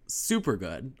is super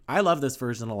good. I love this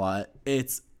version a lot.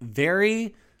 It's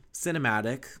very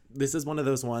cinematic. This is one of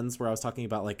those ones where I was talking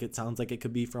about, like, it sounds like it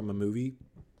could be from a movie.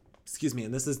 Excuse me.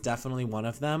 And this is definitely one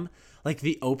of them. Like,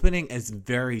 the opening is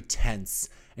very tense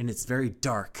and it's very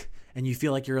dark, and you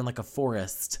feel like you're in like a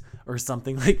forest or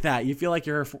something like that. You feel like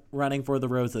you're running for the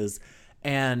roses,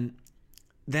 and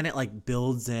then it like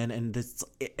builds in, and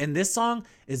this song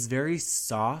is very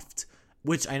soft,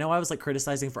 which I know I was like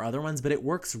criticizing for other ones, but it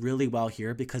works really well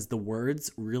here because the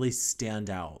words really stand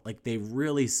out. Like, they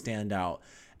really stand out.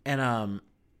 And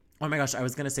oh my gosh, I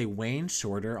was gonna say Wayne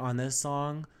Shorter on this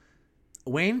song.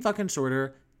 Wayne fucking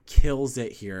Shorter kills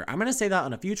it here. I'm gonna say that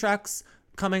on a few tracks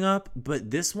coming up, but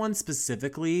this one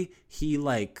specifically, he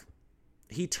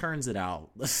turns it out.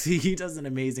 He does an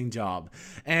amazing job.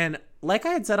 And like I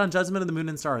had said on Judgment of the Moon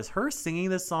and Stars, her singing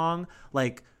this song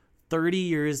like 30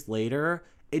 years later,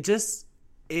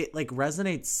 it like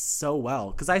resonates so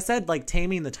well. Because I said like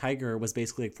Taming the Tiger was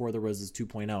basically like For the Roses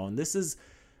 2.0. And this is,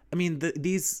 I mean,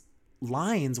 these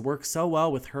lines work so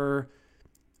well with her,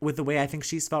 with the way I think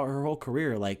she's felt her whole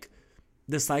career. Like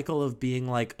the cycle of being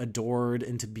like adored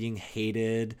into being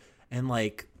hated, and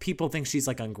like people think she's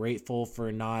like ungrateful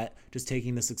for not just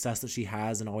taking the success that she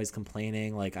has and always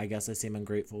complaining. Like, I guess I seem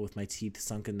ungrateful with my teeth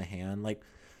sunk in the hand. Like,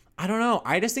 I don't know.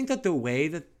 I just think that the way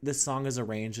that this song is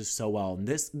arranged is so well. And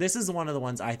this is one of the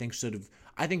ones I think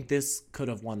this could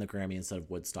have won the Grammy instead of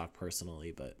Woodstock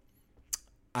personally, but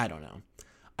I don't know.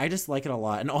 I just like it a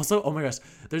lot. And also, oh my gosh,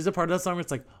 there's a part of that song where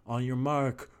it's like, on your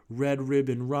mark, red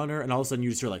ribbon runner. And all of a sudden you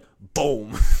just hear like,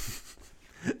 boom.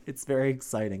 It's very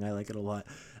exciting. I like it a lot.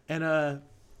 And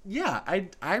yeah,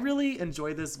 I really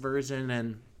enjoy this version.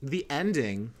 And the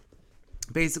ending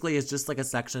basically is just like a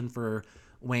section for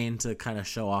Wayne to kind of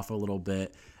show off a little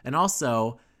bit. And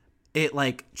also, it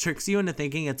like tricks you into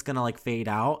thinking it's gonna like fade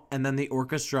out, and then the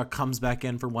orchestra comes back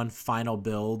in for one final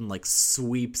build and like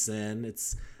sweeps in.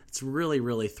 It's really,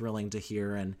 really thrilling to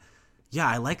hear. And yeah,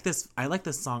 I like this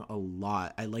song a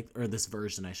lot. Or this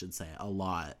version I should say, a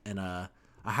lot. And I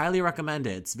highly recommend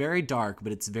it. It's very dark,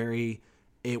 but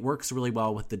it works really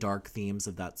well with the dark themes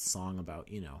of that song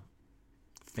about, you know,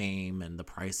 fame and the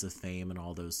price of fame and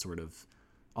all those sort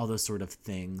of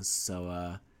things.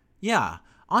 So yeah,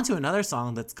 on to another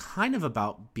song that's kind of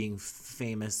about being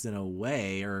famous in a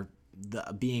way, or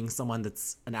being someone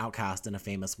that's an outcast in a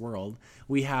famous world.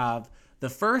 We have the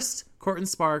first Court and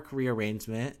Spark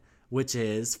rearrangement, which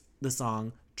is the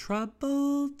song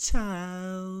Troubled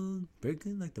Child,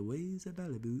 breaking like the waves of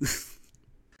Malibu.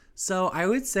 So I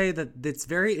would say that it's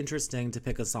very interesting to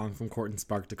pick a song from Court and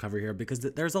Spark to cover here, because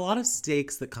there's a lot of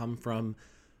stakes that come from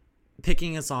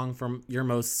picking a song from your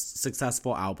most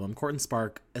successful album. Court and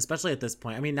Spark, especially at this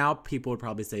point, I mean, now people would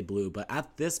probably say Blue, but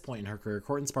at this point in her career,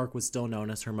 Court and Spark was still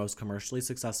known as her most commercially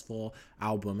successful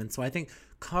album. And so I think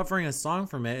covering a song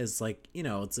from it is like, you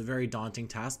know, it's a very daunting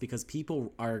task because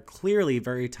people are clearly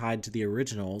very tied to the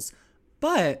originals.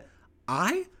 But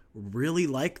I really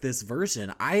like this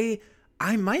version. I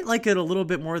might like it a little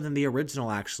bit more than the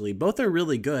original, actually. Both are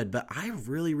really good, but I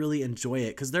really, really enjoy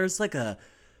it because there's like a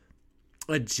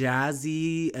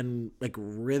jazzy and like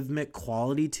rhythmic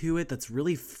quality to it that's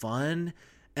really fun.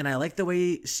 And I like the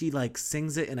way she like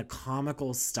sings it in a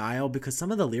comical style, because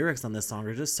some of the lyrics on this song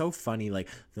are just so funny. Like,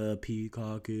 the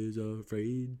peacock is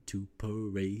afraid to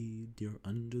parade, you're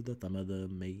under the thumb of the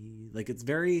maid. Like, it's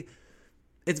very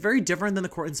different than the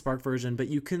Court and Spark version, but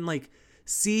you can like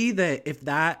see that if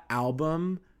that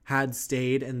album had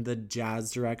stayed in the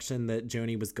jazz direction that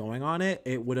Joni was going on,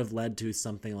 it would have led to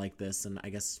something like this. And I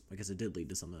guess it did lead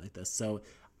to something like this. So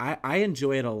I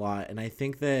enjoy it a lot. And I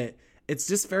think that it's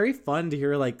just very fun to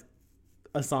hear like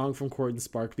a song from Court and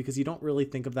Spark, because you don't really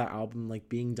think of that album like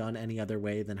being done any other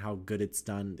way than how good it's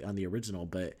done on the original.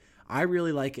 But I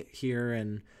really like it here.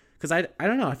 And because I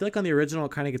don't know, I feel like on the original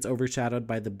it kind of gets overshadowed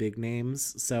by the big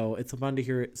names. So it's fun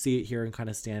to see it here and kind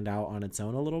of stand out on its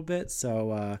own a little bit.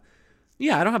 So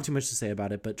yeah, I don't have too much to say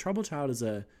about it, but Troubled Child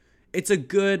it's a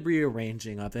good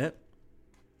rearranging of it.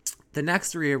 The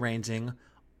next rearranging,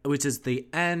 which is the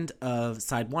end of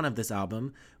side 1 of this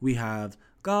album, we have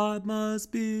God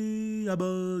Must Be a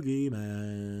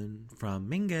Boogeyman from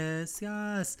Mingus.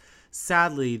 Yes.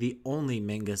 Sadly, the only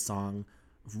Mingus song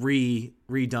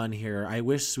redone here. I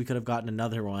wish we could have gotten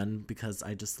another one, because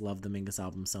I just love the Mingus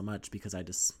album so much, because I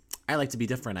like to be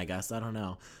different, I guess. I don't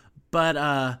know.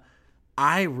 But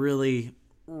I really,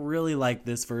 really like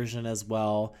this version as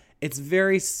well. It's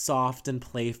very soft and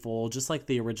playful, just like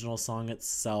the original song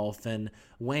itself. And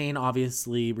Wayne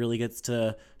obviously really gets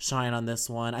to shine on this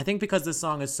one. I think because this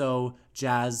song is so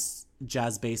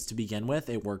jazz-based to begin with,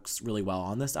 it works really well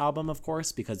on this album, of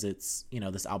course, because it's,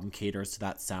 this album caters to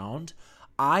that sound.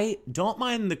 I don't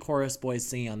mind the chorus boys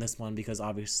singing on this one, because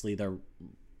obviously they're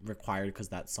required, because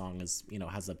that song is,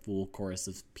 has a full chorus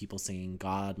of people singing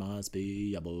God Must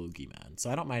Be a Boogeyman. So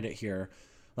I don't mind it here,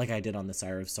 like I did on the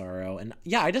Sire of Sorrow. And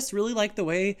yeah, I just really like the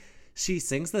way she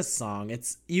sings this song.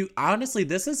 Honestly,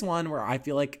 this is one where I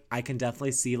feel like I can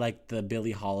definitely see like the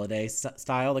Billie Holiday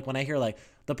style. Like when I hear like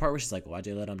the part where she's like, why'd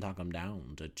you let him talk him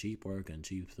down to cheap work and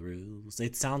cheap thrills?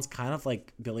 It sounds kind of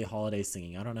like Billie Holiday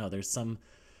singing. I don't know. There's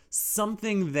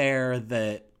something there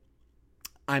that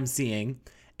I'm seeing.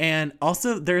 And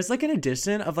also there's like an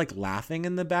addition of like laughing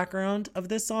in the background of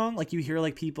this song. Like you hear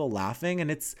like people laughing, and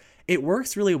it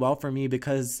works really well for me,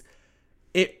 because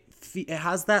it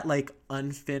has that like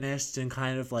unfinished and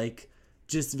kind of like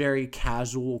just very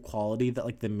casual quality that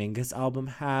like the Mingus album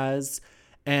has.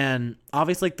 And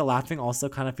obviously like the laughing also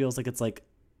kind of feels like it's like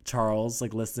Charles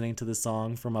like listening to the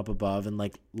song from up above and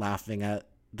like laughing at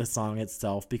the song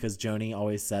itself, because Joni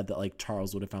always said that like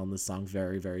Charles would have found this song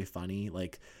very, very funny.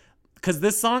 Like, because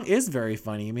this song is very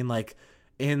funny. I mean, like,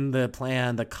 in the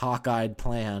cockeyed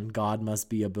plan, God Must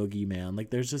Be a Boogeyman.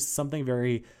 Like, there's just something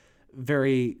very,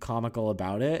 very comical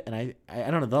about it. And I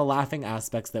don't know, the laughing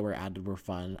aspects that were added were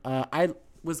fun. I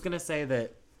was going to say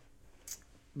that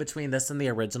between this and the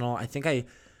original, I think I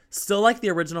still like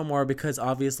the original more, because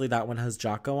obviously that one has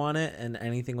Jocko on it. And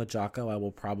anything with Jocko, I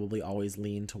will probably always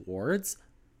lean towards.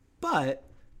 But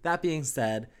that being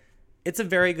said, it's a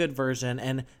very good version,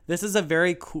 and this is a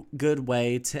very good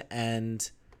way to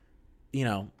end,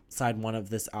 side 1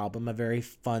 of this album. A very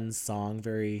fun song,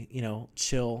 very,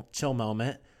 chill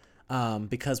moment,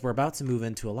 because we're about to move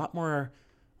into a lot more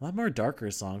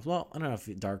darker songs. Well, I don't know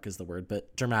if dark is the word,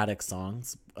 but dramatic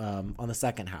songs on the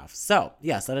second half. So,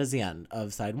 yes, that is the end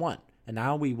of side 1. And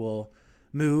now we will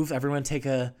move. Everyone take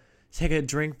a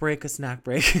drink break, a snack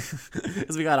break,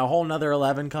 because we got a whole nother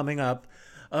 11 coming up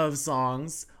of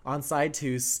songs on side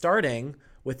 2, starting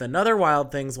with another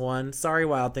Wild Things one. Sorry,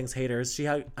 Wild Things haters. She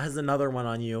has another one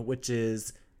on you, which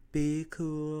is Be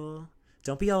Cool.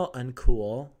 Don't be all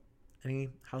uncool.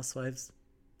 Any Housewives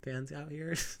fans out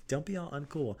here? Don't be all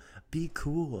uncool. Be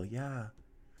cool, yeah.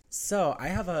 So I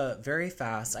have a very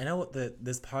fast, I know that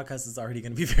this podcast is already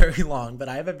going to be very long, but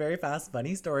I have a very fast,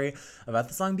 funny story about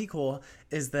the song Be Cool.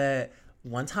 Is that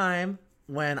one time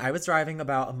when I was driving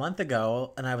about a month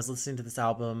ago and I was listening to this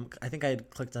album, I think I had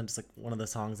clicked on just like one of the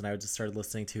songs and I just started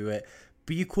listening to it.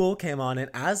 Be Cool came on,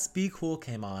 and as Be Cool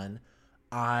came on,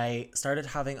 I started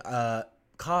having a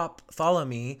cop follow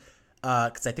me,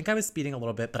 because I think I was speeding a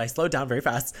little bit, but I slowed down very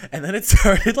fast, and then it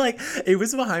started like, it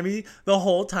was behind me the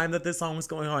whole time that this song was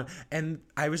going on, and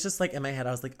I was just like, in my head,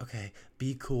 I was like, okay,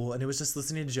 be cool, and it was just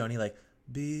listening to Joni like,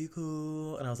 be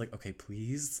cool, and I was like, okay,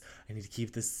 please, I need to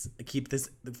keep this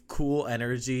cool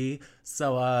energy.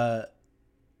 So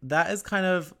that is kind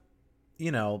of,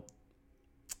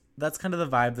 that's kind of the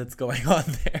vibe that's going on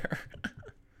there.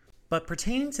 But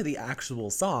pertaining to the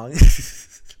actual song,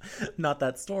 not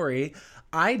that story,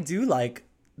 I do like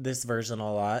this version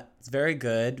a lot. It's very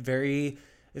good, very,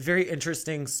 very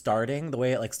interesting starting. The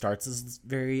way it like starts is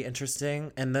very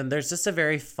interesting. And then there's just a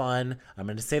very fun, I'm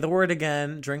going to say the word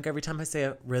again, drink every time I say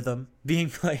it, rhythm being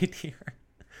played here.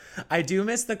 I do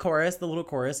miss the chorus, the little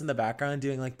chorus in the background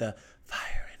doing like the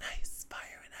fire and ice,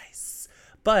 fire and ice.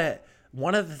 But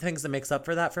one of the things that makes up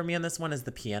for that for me in this one is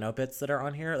the piano bits that are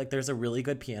on here. Like there's a really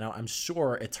good piano. I'm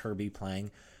sure it's Herbie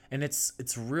playing, and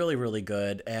it's really really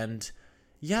good. And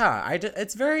yeah,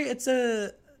 it's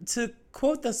a to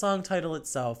quote the song title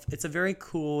itself, it's a very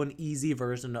cool and easy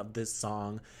version of this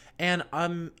song. And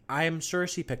I'm sure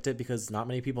she picked it because not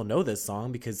many people know this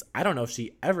song, because I don't know if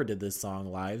she ever did this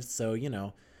song live. So,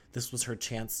 this was her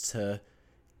chance to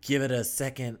give it a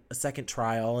second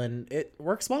trial, and it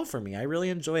works well for me. I really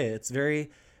enjoy it. It's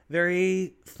very,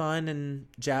 very fun and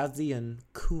jazzy and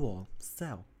cool.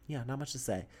 So, yeah, not much to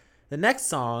say. The next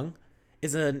song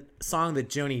is a song that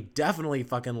Joni definitely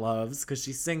fucking loves because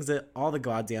she sings it all the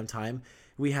goddamn time.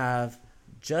 We have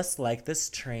Just Like This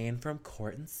Train from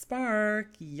Court and Spark.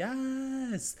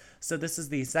 Yes. So this is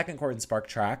the second Court and Spark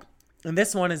track. And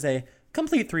this one is a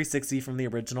complete 360 from the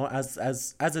original, as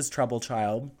is Trouble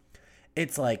Child.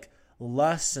 It's like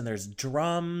lush, and there's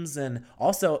drums, and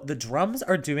also the drums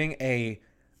are doing a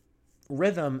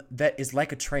rhythm that is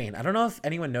like a train. I don't know if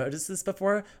anyone noticed this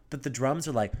before, but the drums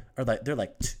are like they're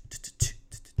like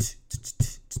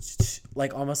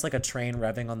almost like a train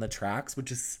revving on the tracks,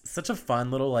 which is such a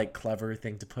fun little like clever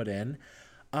thing to put in.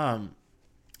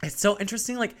 It's so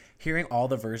interesting, like hearing all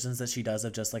the versions that she does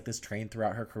of Just Like This Train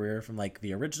throughout her career, from like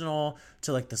the original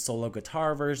to like the solo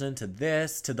guitar version to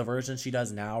this to the version she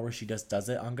does now where she just does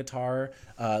it on guitar,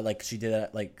 like she did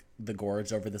at like the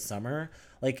Gorge over the summer.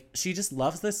 Like she just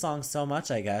loves this song so much,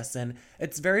 I guess, and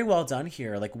it's very well done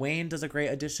here. Like Wayne does a great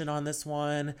addition on this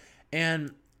one,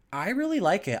 and I really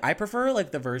like it. I prefer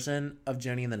like the version of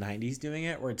Joni in the 90s doing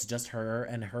it where it's just her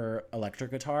and her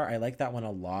electric guitar. I like that one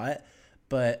a lot,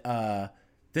 but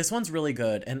this one's really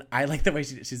good, and I like the way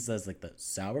she says like the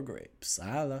sour grapes,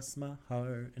 I lost my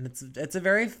heart, and it's a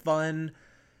very fun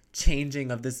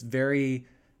changing of this very,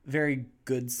 very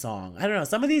good song. I don't know.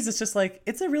 Some of these it's just like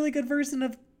it's a really good version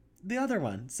of the other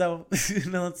one, so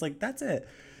it's like that's it.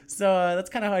 So that's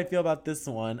kind of how I feel about this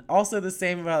one. Also, the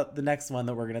same about the next one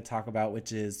that we're gonna talk about,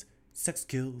 which is Sex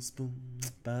Kills. Boom.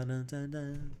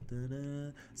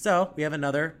 So we have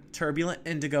another Turbulent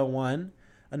Indigo one,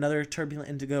 another Turbulent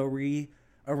Indigo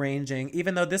rearranging,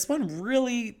 even though this one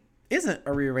really isn't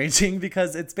a rearranging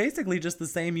because it's basically just the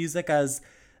same music as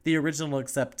the original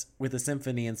except with a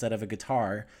symphony instead of a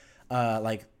guitar.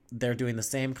 Like they're doing the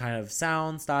same kind of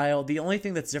sound style. The only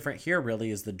thing that's different here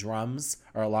really is the drums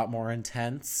are a lot more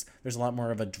intense. There's a lot more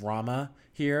of a drama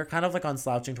here, kind of like on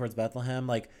Slouching Towards Bethlehem.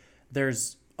 Like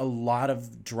there's a lot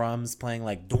of drums playing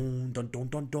like dun dun dun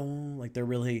dun dun, like they're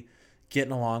really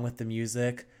getting along with the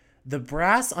music. The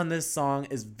brass on this song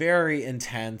is very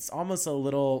intense, almost a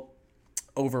little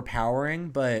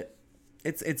overpowering, but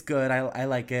it's good. I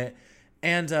like it.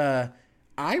 And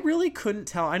I really couldn't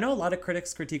tell. I know a lot of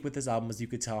critics critique with this album was you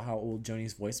could tell how old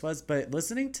Joni's voice was, but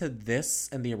listening to this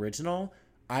and the original,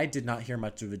 I did not hear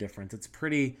much of a difference. It's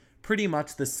pretty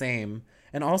much the same.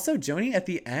 And also Joni at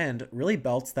the end really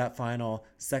belts that final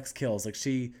sex kills. Like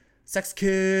she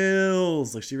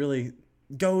really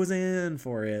goes in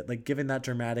for it, like giving that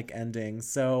dramatic ending.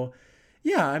 So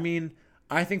yeah, I mean,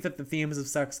 I think that the themes of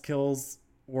sex kills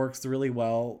works really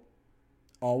well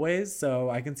always, so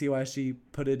I can see why she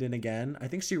put it in again. I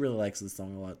think she really likes this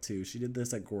song a lot too. She did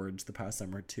this at Gorge the past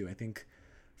summer too. I think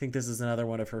this is another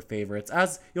one of her favorites.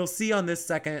 As you'll see on this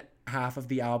second half of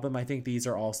the album, I think these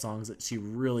are all songs that she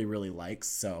really, really likes.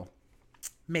 So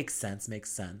makes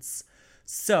sense.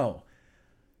 So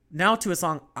now to a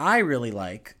song I really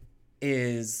like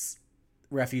is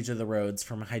Refuge of the Roads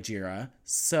from Hygieia.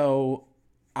 So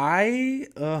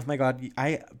oh my god,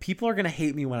 people are gonna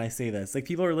hate me when I say this. Like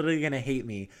people are literally gonna hate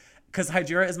me because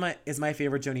Hygieia is my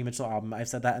favorite Joni Mitchell album. I've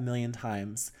said that a million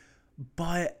times,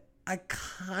 but I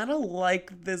kind of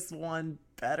like this one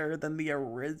better than the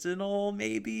original,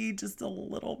 maybe just a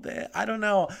little bit. I don't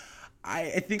know.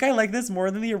 I think I like this more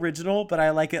than the original, but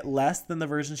I like it less than the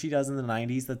version she does in the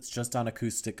 90s that's just on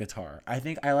acoustic guitar. I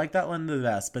think I like that one the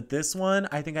best, but this one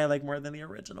I think I like more than the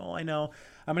original. I know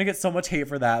I'm going to get so much hate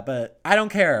for that, but I don't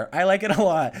care. I like it a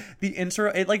lot. The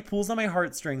intro, it like pulls on my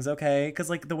heartstrings, okay?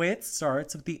 Because like the way it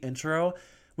starts with the intro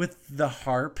with the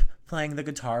harp playing the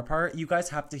guitar part, you guys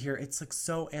have to hear, it's like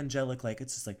so angelic, like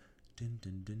it's just like dun,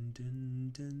 dun, dun,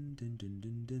 dun, dun, dun, dun,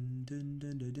 dun, dun, dun,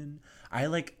 dun, dun, dun. I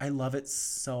love it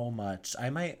so much.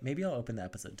 Maybe I'll open the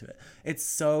episode to it. It's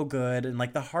so good, and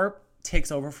like the harp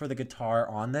takes over for the guitar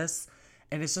on this,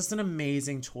 and it's just an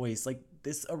amazing choice. Like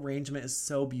this arrangement is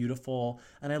so beautiful,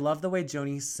 and I love the way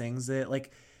Joni sings it.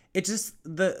 Like it just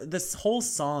this whole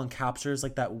song captures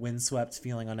like that windswept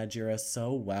feeling on Hygieia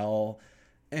so well.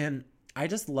 And I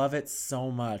just love it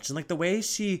so much. And like the way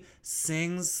she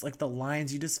sings, like the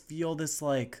lines, you just feel this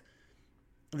like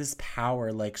this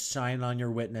power, like shine on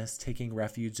your witness, taking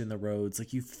refuge in the roads.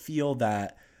 Like you feel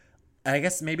that. I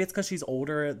guess maybe it's because she's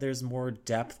older. There's more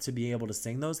depth to be able to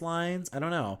sing those lines. I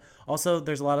don't know. Also,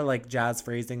 there's a lot of like jazz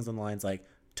phrasings and lines like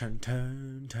turn,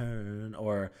 turn, turn,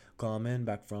 or coming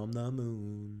back from the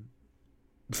moon.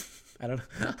 I don't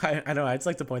know. I don't know. I just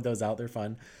like to point those out. They're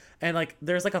fun. And like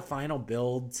there's like a final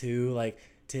build too, like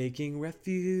taking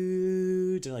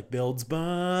refuge and like builds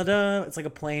bottom. It's like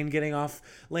a plane getting off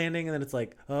landing and then it's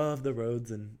like of the roads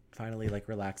and finally like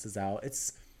relaxes out.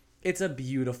 It's a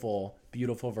beautiful,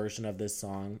 beautiful version of this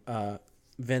song.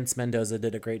 Vince Mendoza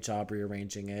did a great job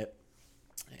rearranging it.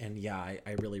 And yeah,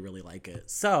 I really, really like it.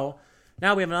 So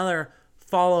now we have another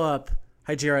follow-up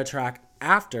Hajira track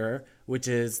after, which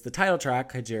is the title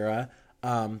track, Hajira,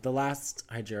 the last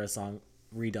Hajira song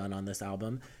redone on this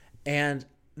album. And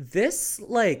this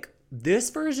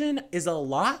version is a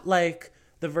lot like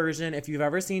the version, if you've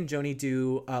ever seen Joni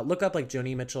do, look up like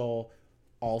Joni Mitchell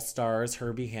All-Stars,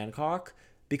 Herbie Hancock,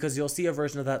 because you'll see a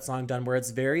version of that song done where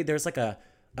there's like a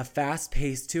fast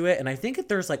pace to it. And I think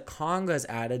there's like congas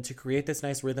added to create this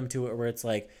nice rhythm to it where it's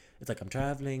like I'm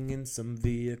traveling in some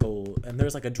vehicle. And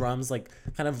there's like a drums like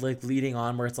kind of like leading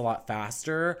on where it's a lot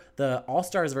faster. The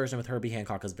All-Stars version with Herbie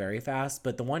Hancock is very fast,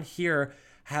 but the one here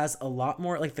has a lot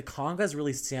more, like the congas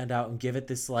really stand out and give it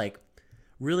this like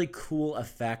really cool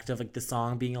effect of like the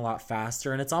song being a lot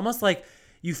faster. And it's almost like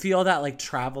you feel that like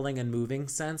traveling and moving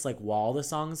sense like while the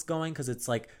song's going because it's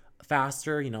like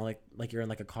faster, you know, like you're in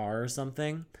like a car or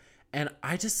something. And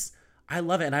I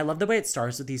love it. And I love the way it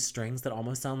starts with these strings that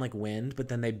almost sound like wind, but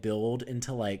then they build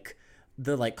into like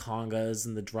the like congas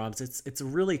and the drums. It's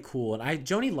really cool. And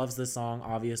Joni loves this song,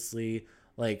 obviously.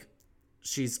 Like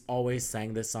she's always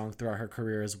sang this song throughout her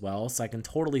career as well. So I can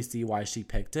totally see why she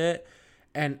picked it.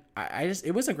 And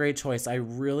it was a great choice. I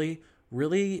really,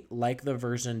 really like the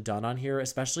version done on here,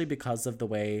 especially because of the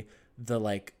way the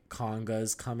like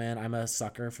congas come in. I'm a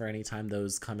sucker for any time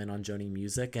those come in on Joni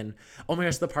music. And oh my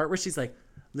gosh, the part where she's like,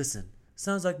 listen,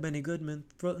 sounds like Benny Goodman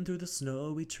floating through the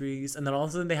snowy trees. And then all of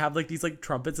a sudden they have like these like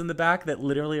trumpets in the back that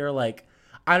literally are like,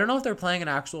 I don't know if they're playing an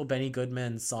actual Benny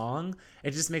Goodman song.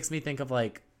 It just makes me think of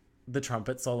like the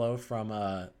trumpet solo from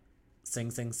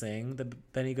Sing Sing Sing, the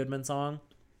Benny Goodman song,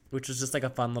 which was just like a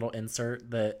fun little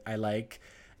insert that I like.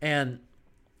 And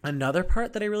another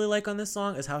part that I really like on this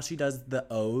song is how she does the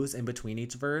O's in between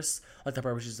each verse. Like the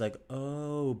part where she's like,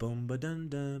 oh, boom ba dun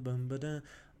dun, boom ba dun.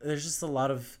 There's just a lot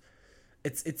of,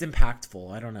 it's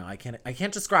impactful. I don't know. I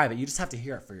can't describe it. You just have to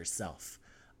hear it for yourself.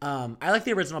 I like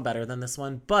the original better than this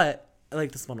one, but I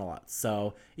like this one a lot.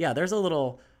 So yeah, there's a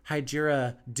little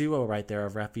Hajira duo right there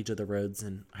of Refuge of the Roads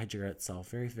and Hajira itself.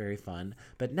 Very, very fun.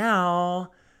 But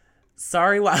now,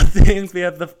 Sorry Wild Things, we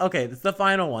have it's the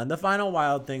final one. The final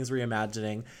Wild Things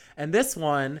reimagining. And this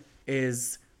one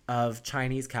is of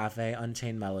Chinese Cafe,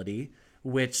 Unchained Melody,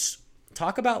 which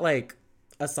talk about like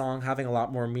a song having a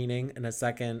lot more meaning in a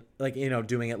second, like, you know,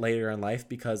 doing it later in life,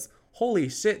 because holy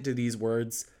shit, do these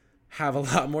words have a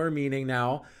lot more meaning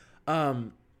now.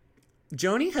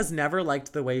 Joni has never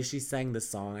liked the way she sang this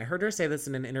song. I heard her say this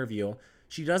in an interview.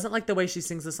 She doesn't like the way she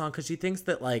sings the song because she thinks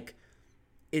that like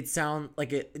it sounds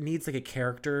like it needs like a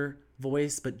character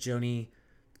voice, but Joni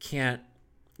can't,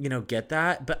 you know, get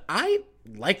that. But I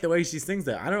like the way she sings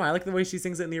it. I don't know. I like the way she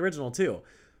sings it in the original too.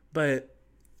 But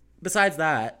besides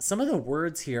that, some of the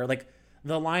words here, like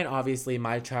the line, obviously,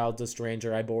 my child's a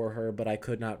stranger, I bore her, but I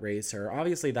could not raise her.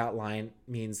 Obviously, that line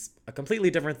means a completely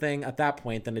different thing at that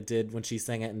point than it did when she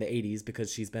sang it in the 80s,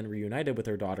 because she's been reunited with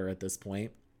her daughter at this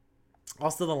point.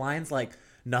 Also, the lines like,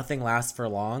 nothing lasts for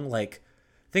long. Like,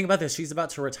 think about this. She's about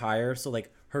to retire. So,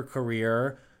 like, her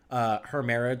career, her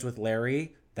marriage with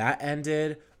Larry, that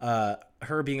ended.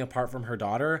 Her being apart from her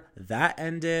daughter, that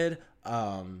ended.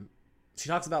 She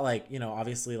talks about like, you know,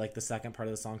 obviously like the second part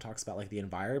of the song talks about like the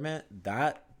environment,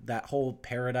 that whole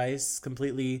paradise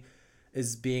completely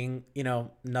is being, you know,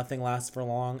 nothing lasts for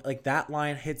long. Like that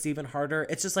line hits even harder.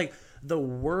 It's just like the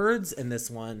words in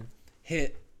this one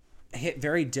hit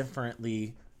very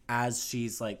differently as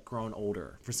she's like grown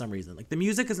older for some reason. Like the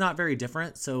music is not very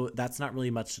different, so that's not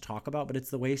really much to talk about, but it's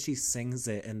the way she sings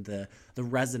it and the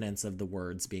resonance of the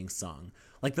words being sung.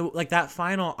 Like that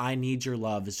final I need your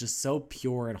love is just so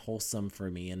pure and wholesome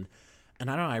for me, and I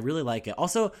don't know, I really like it.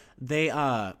 Also, they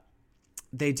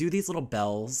do these little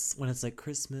bells when it's like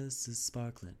Christmas is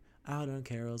sparkling out on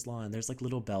Carol's lawn. There's like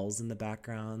little bells in the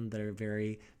background that are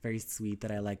very, very sweet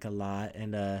that I like a lot.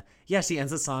 And yeah, she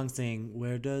ends the song saying,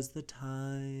 where does the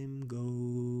time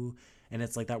go? And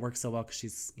it's like that works so well because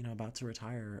she's, you know, about to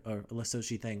retire, or so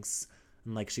she thinks.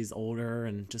 and like she's older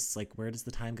and just like, where does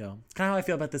the time go? It's kind of how I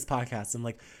feel about this podcast. I'm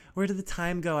like, where did the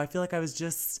time go? I feel like I was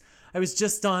just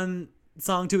on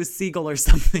Song to a Seagull or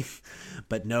something.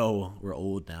 But no, we're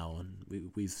old now,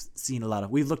 and we've seen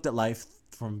we've looked at life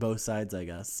from both sides, I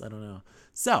guess. I don't know.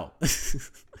 So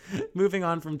moving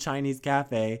on from Chinese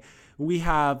Cafe, we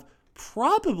have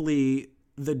probably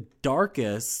the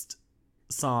darkest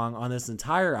song on this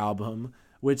entire album,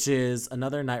 which is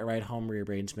another Night Ride Home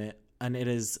rearrangement, and it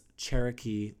is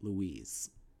Cherokee Louise.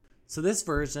 So this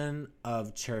version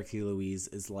of Cherokee Louise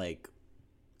is like,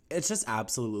 it's just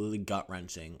absolutely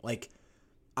gut-wrenching. Like,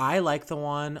 I like the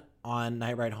one on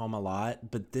Night Ride Home a lot,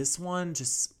 but this one,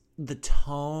 just the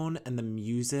tone and the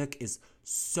music is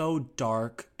so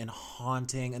dark and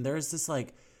haunting, and there's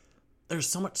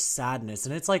so much sadness,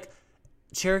 and it's like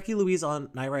Cherokee Louise on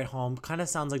Night Ride Home kind of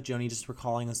sounds like Joni just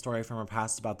recalling a story from her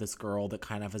past about this girl that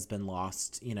kind of has been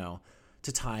lost,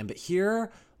 to time. But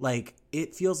here, like,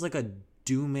 it feels like a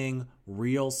dooming,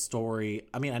 real story.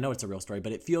 I mean, I know it's a real story,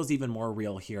 but it feels even more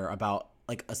real here about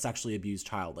like a sexually abused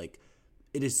child. Like,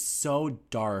 it is so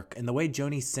dark, and the way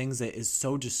Joni sings it is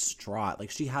so distraught.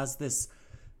 Like, there's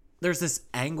this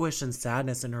anguish and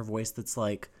sadness in her voice that's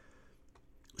like,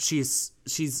 she's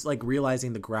like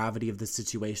realizing the gravity of the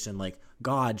situation. Like,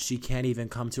 God, she can't even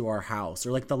come to our house.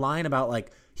 Or like the line about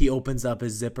like, he opens up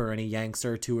his zipper and he yanks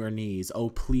her to her knees. Oh,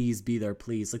 please be there,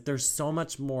 please. Like, there's so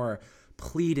much more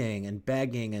pleading and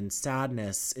begging and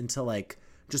sadness into like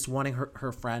just wanting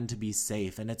her friend to be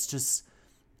safe. And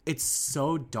it's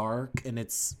so dark, and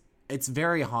it's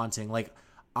very haunting. Like,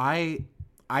 I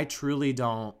truly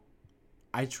don't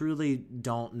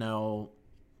know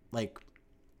like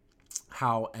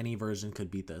how any version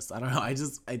could beat this. I don't know.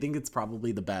 I think it's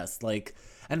probably the best. Like,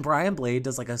 and Brian Blade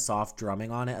does like a soft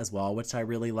drumming on it as well, which I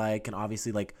really like. And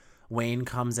obviously like Wayne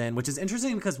comes in, which is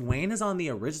interesting because Wayne is on the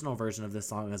original version of this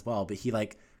song as well, but he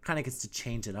like kind of gets to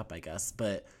change it up, I guess.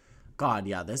 But God,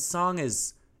 yeah, this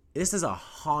is a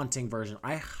haunting version.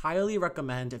 I highly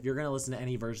recommend, if you're going to listen to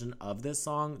any version of this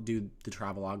song, do the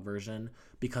Travelogue version,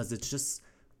 because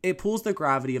it pulls the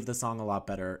gravity of the song a lot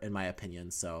better, in my opinion.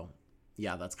 So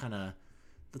yeah, that's kind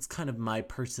of my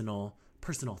personal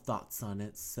thoughts on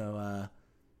it. So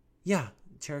yeah,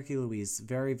 Cherokee Louise,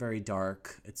 very, very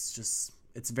dark.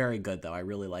 It's very good though. I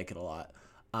really like it a lot.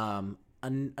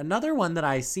 Another one that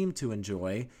I seem to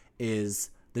enjoy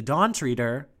is the Dawn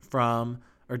Treater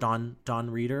or Dawn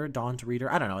Reader.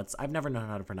 I don't know. I've never known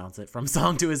how to pronounce it, from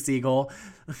Song to a Seagull,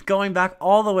 going back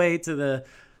all the way to the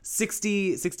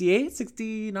 68,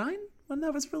 69 when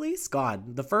that was released.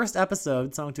 God, the first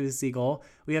episode, Song to a Seagull,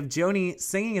 we have Joni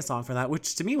singing a song from that,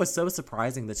 which to me was so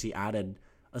surprising that she added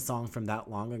a song from that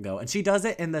long ago. And she does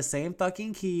it in the same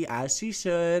fucking key as she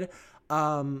should.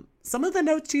 Some of the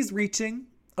notes she's reaching,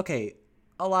 okay,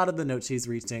 a lot of the notes she's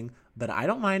reaching, but I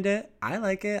don't mind it. I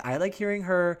like it. I like hearing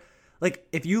her. Like,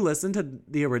 if you listen to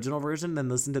the original version then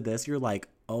listen to this, you're like,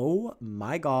 oh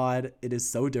my God, it is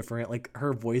so different. Like,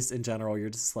 her voice in general, you're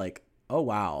just like, oh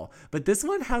wow. But this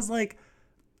one has like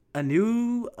a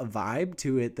new vibe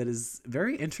to it that is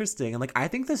very interesting. And like, I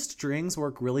think the strings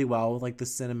work really well with like the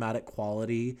cinematic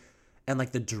quality and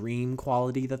like the dream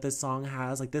quality that this song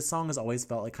has. Like, this song has always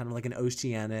felt like kind of like an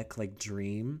oceanic like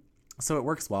dream. So it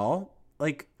works well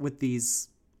like with these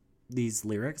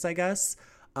lyrics, I guess.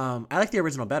 I like the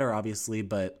original better, obviously,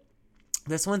 but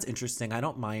this one's interesting. I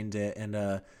don't mind it. And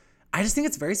I just think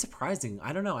it's very surprising.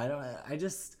 I don't know.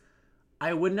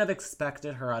 I wouldn't have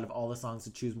expected her out of all the songs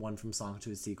to choose one from Song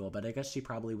to a Seagull, but I guess she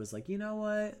probably was like, you know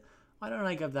what? Why don't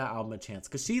I give that album a chance?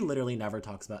 Because she literally never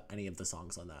talks about any of the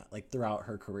songs on that, like throughout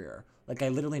her career. Like, I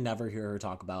literally never hear her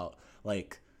talk about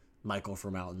like Michael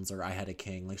for Mountains or I Had a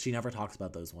King. Like, she never talks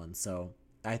about those ones. So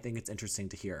I think it's interesting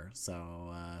to hear.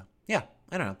 So yeah,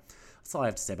 I don't know. That's all I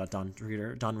have to say about Dawn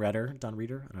Reader. I don't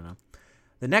know.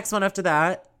 The next one after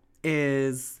that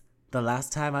is The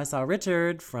Last Time I Saw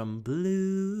Richard from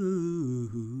Blue.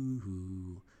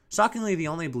 Shockingly, the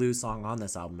only Blue song on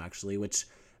this album, actually, which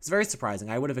is very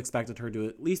surprising. I would have expected her to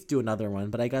at least do another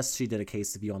one, but I guess she did a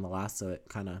case of you on the last, so it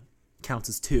kind of counts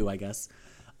as two, I guess.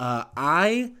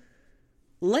 I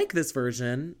like this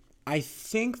version. I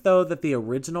think, though, that the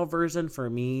original version for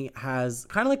me has,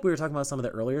 kind of like we were talking about some of the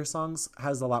earlier songs,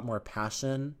 has a lot more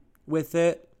passion with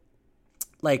it.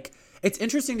 Like, it's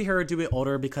interesting to hear her do it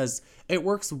older because it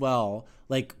works well,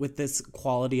 like, with this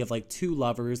quality of, like, two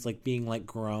lovers, like, being, like,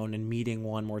 grown and meeting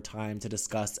one more time to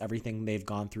discuss everything they've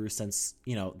gone through since,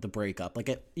 the breakup.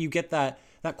 Like, you get that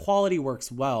quality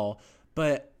works well,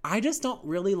 but I just don't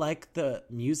really like the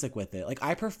music with it. Like,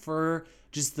 I prefer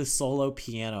just the solo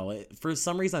piano. For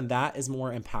some reason, that is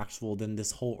more impactful than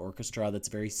this whole orchestra that's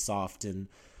very soft and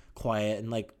quiet. And,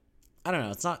 like, I don't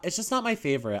know. It's just not my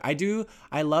favorite.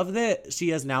 I love that she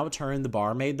has now turned the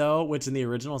barmaid though, which in the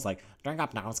original is like, drink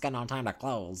up now, it's getting on time to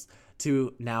close.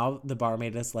 To now the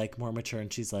barmaid is like more mature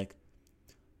and she's like,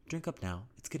 drink up now,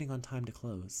 it's getting on time to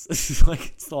close.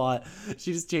 Like, it's a lot.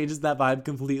 She just changes that vibe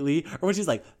completely. Or when she's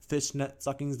like, fishnet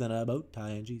suckings then a boat tie,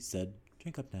 and she said,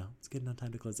 drink up now, it's getting on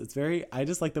time to close. It's very, I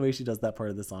just like the way she does that part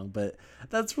of the song, but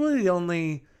that's really the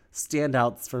only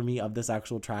standouts for me of this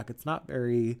actual track. It's not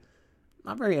very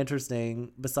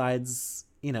interesting besides,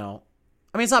 I mean,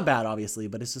 it's not bad obviously,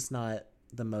 but it's just not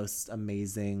the most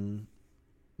amazing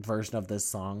version of this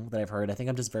song that I've heard. I think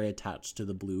I'm just very attached to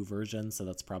the blue version, so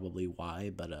that's probably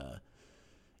why. But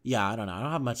yeah, I don't know. I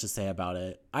don't have much to say about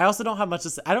it. I also don't have much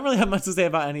to say. I don't really have much to say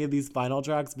about any of these final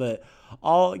tracks, but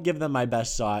I'll give them my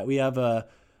best shot. We have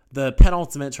the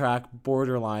penultimate track,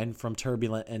 Borderline, from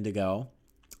Turbulent Indigo.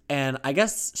 And I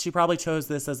guess she probably chose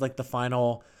this as like the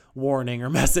final warning or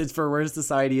message for where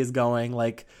society is going.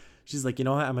 Like, she's like, you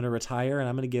know what? I'm going to retire and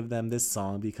I'm going to give them this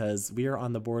song because we are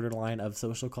on the borderline of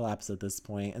social collapse at this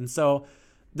point. And so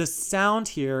the sound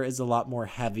here is a lot more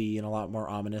heavy and a lot more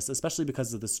ominous, especially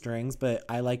because of the strings, but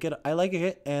I like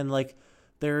it. And like,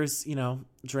 there's,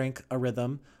 drink a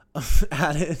rhythm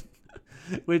added,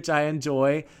 which I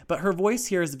enjoy, but her voice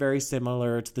here is very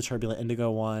similar to the Turbulent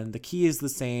Indigo one. The key is the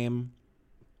same.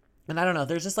 And I don't know,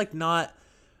 there's just like not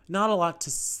a lot to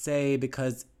say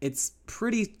because it's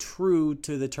pretty true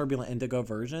to the Turbulent Indigo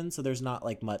version. So there's not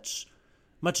like much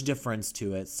difference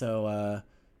to it. So,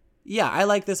 yeah, I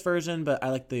like this version, but I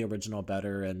like the original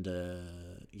better. And,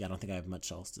 yeah, I don't think I have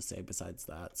much else to say besides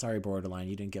that. Sorry, Borderline,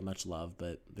 you didn't get much love,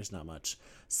 but there's not much.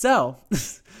 So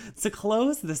to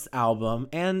close this album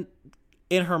and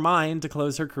in her mind to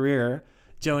close her career,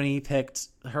 Joni picked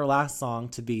her last song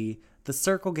to be The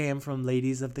Circle Game from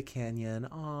Ladies of the Canyon.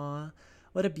 Aww.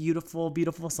 What a beautiful,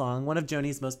 beautiful song. One of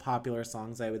Joni's most popular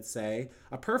songs, I would say.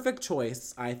 A perfect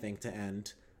choice, I think, to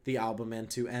end the album and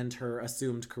to end her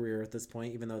assumed career at this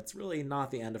point, even though it's really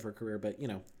not the end of her career, but,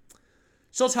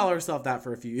 she'll tell herself that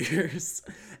for a few years.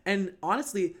 And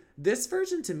honestly, this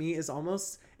version to me is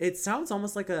it sounds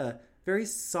almost like a very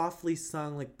softly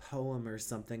sung, like, poem or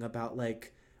something about,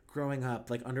 like, growing up,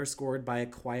 like, underscored by a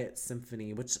quiet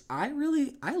symphony, which I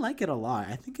like it a lot.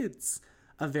 I think it's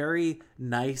a very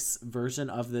nice version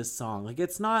of this song. Like,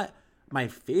 it's not my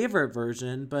favorite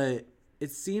version, but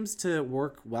it seems to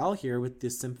work well here with the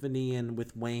symphony and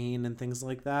with Wayne and things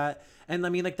like that. And I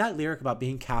mean, like, that lyric about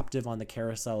being captive on the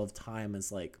carousel of time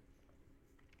is like,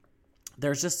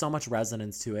 there's just so much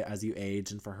resonance to it as you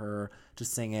age. And for her to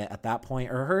sing it at that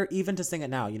point, or her even to sing it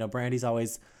now, Brandy's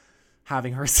always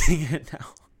having her sing it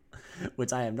now,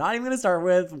 which I am not even going to start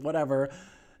with, whatever.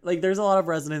 Like, there's a lot of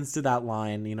resonance to that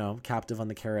line, captive on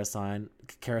the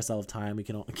carousel of time. We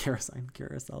can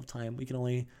carousel of time. We can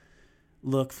only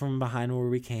look from behind where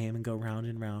we came and go round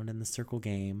and round in the circle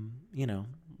game.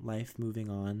 Life moving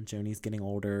on. Joni's getting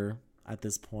older at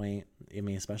this point. I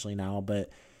mean, especially now,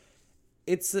 but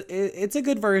it's a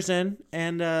good version,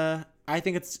 and I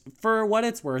think it's, for what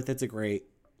it's worth, it's a great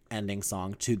ending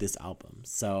song to this album.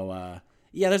 So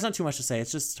yeah, there's not too much to say.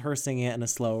 It's just her singing it in a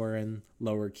slower and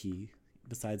lower key.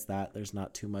 Besides that, there's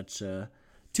not too much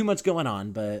going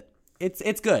on, but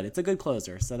it's good. It's a good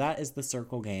closer. So that is The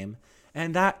Circle Game,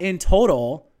 and that in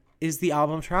total is the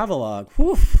album Travelogue.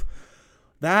 Whew,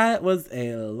 that was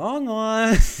a long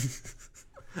one.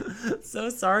 So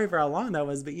sorry for how long that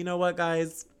was, but you know what,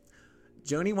 guys?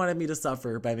 Joni wanted me to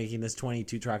suffer by making this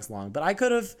 22 tracks long, but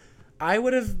I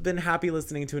would have been happy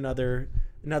listening to another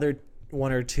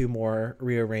one or two more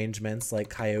rearrangements, like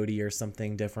Coyote or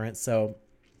something different. So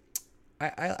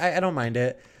I don't mind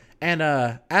it. And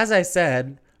as I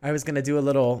said, I was going to do a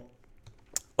little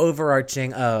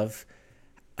overarching of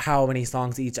how many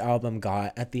songs each album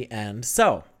got at the end.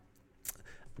 So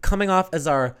coming off as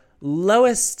our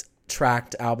lowest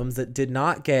tracked albums that did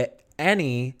not get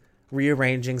any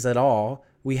rearrangings at all,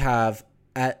 we have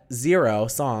at 0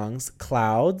 songs,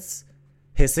 Clouds,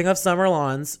 Hissing of Summer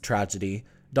Lawns, Tragedy,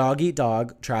 Dog Eat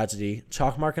Dog, Tragedy,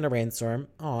 Chalk Mark in a Rainstorm,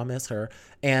 oh, I miss her,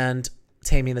 and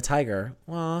Taming the Tiger.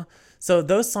 Well, so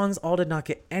those songs all did not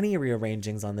get any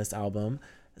rearrangings on this album.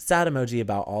 Sad emoji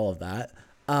about all of that.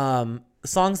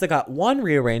 Songs that got one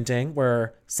rearranging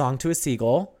were Song to a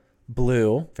Seagull,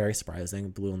 Blue, very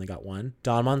surprising, Blue only got one,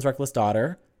 Don Juan's Reckless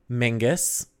Daughter,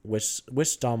 Mingus,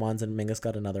 wish Don Juan's and Mingus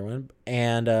got another one.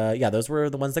 And yeah, those were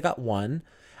the ones that got one.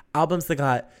 Albums that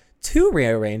got 2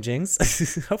 rearrangings,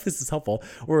 hope this is helpful,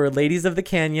 were Ladies of the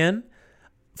Canyon,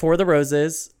 For the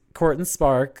Roses, Court and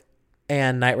Spark,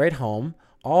 and Night Ride Home.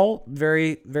 All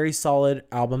very, very solid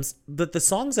albums. But the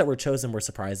songs that were chosen were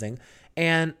surprising.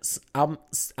 And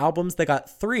albums that got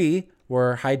 3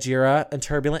 were Hygieia and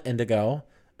Turbulent Indigo.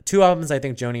 2 albums I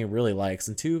think Joni really likes,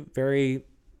 and 2 very,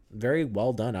 very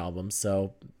well done albums.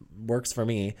 So works for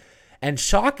me. And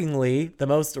shockingly, the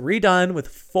most redone with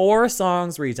 4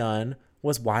 songs redone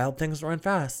was Wild Things Run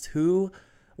Fast. Who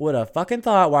would have fucking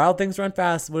thought Wild Things Run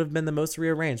Fast would have been the most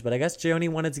rearranged? But I guess Joni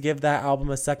wanted to give that album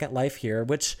a second life here,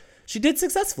 which she did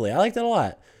successfully. I liked it a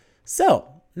lot. So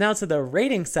now to the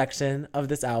rating section of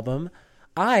this album.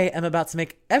 I am about to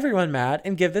make everyone mad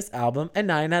and give this album a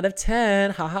 9 out of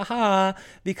 10. Ha ha ha.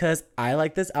 Because I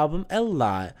like this album a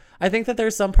lot. I think that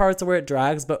there's some parts where it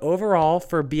drags, but overall,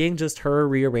 for being just her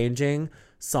rearranging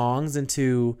songs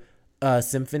into a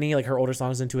symphony, like her older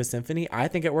songs into a symphony, I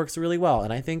think it works really well.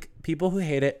 And I think people who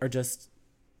hate it are just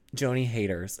Joni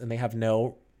haters, and they have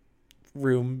no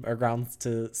room or grounds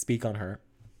to speak on her.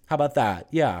 How about that?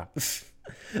 Yeah.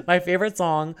 My favorite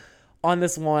song on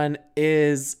this one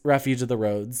is Refuge of the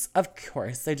Roads. Of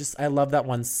course. I love that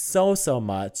one so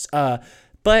much.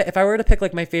 But if I were to pick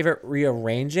like my favorite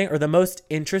rearranging or the most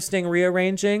interesting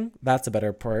rearranging, that's a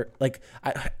better part. Like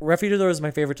Refuge of the Roads is my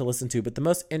favorite to listen to, but the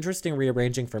most interesting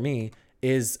rearranging for me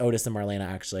is Otis and Marlena,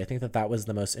 actually. I think that was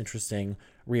the most interesting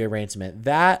rearrangement.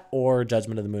 That or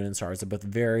Judgment of the Moon and Stars are both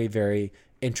very, very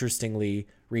interestingly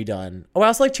redone. Oh, I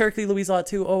also like Cherokee Louise a lot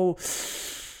too. Oh,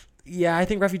 yeah, I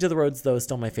think Refuge of the Roads, though, is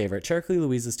still my favorite. Cherokee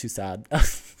Louise is too sad.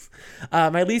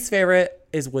 My least favorite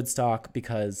is Woodstock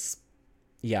because,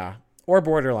 yeah, or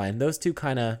Borderline. Those two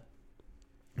kind of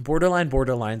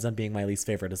borderlines on being my least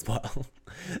favorite as well.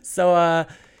 So,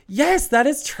 yes, that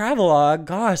is Travelogue.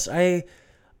 Gosh, I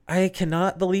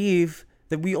cannot believe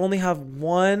that we only have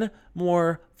one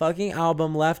more fucking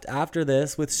album left after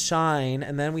this with Shine,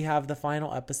 and then we have the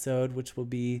final episode, which will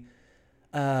be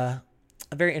a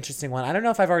very interesting one. I don't know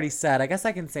if I've already said. I guess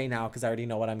I can say now because I already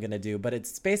know what I'm going to do. But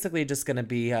it's basically just going to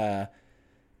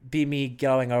be me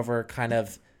going over kind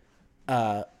of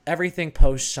everything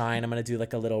post Shine. I'm going to do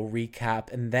like a little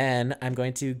recap. And then I'm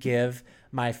going to give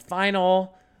my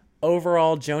final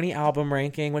overall Joni album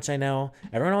ranking, which I know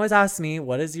everyone always asks me,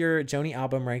 what is your Joni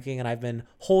album ranking? And I've been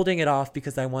holding it off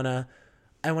because I want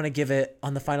to give it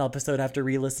on the final episode after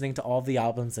re-listening to all of the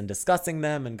albums and discussing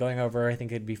them and going over. I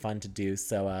think it'd be fun to do.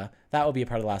 So that will be a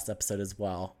part of the last episode as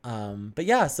well. But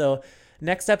yeah, so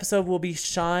next episode will be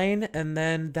Shine. And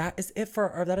then that is it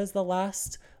that is the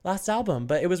last album.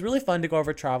 But it was really fun to go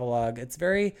over Travelogue. It's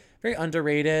very, very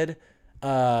underrated.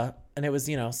 And it was,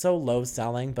 so low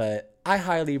selling, but I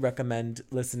highly recommend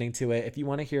listening to it. If you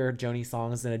want to hear Joni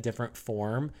songs in a different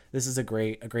form, this is a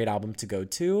great album to go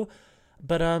to.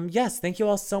 But yes, thank you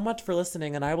all so much for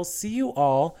listening, and I will see you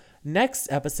all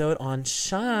next episode on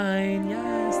Shine.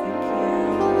 Yes, thank you.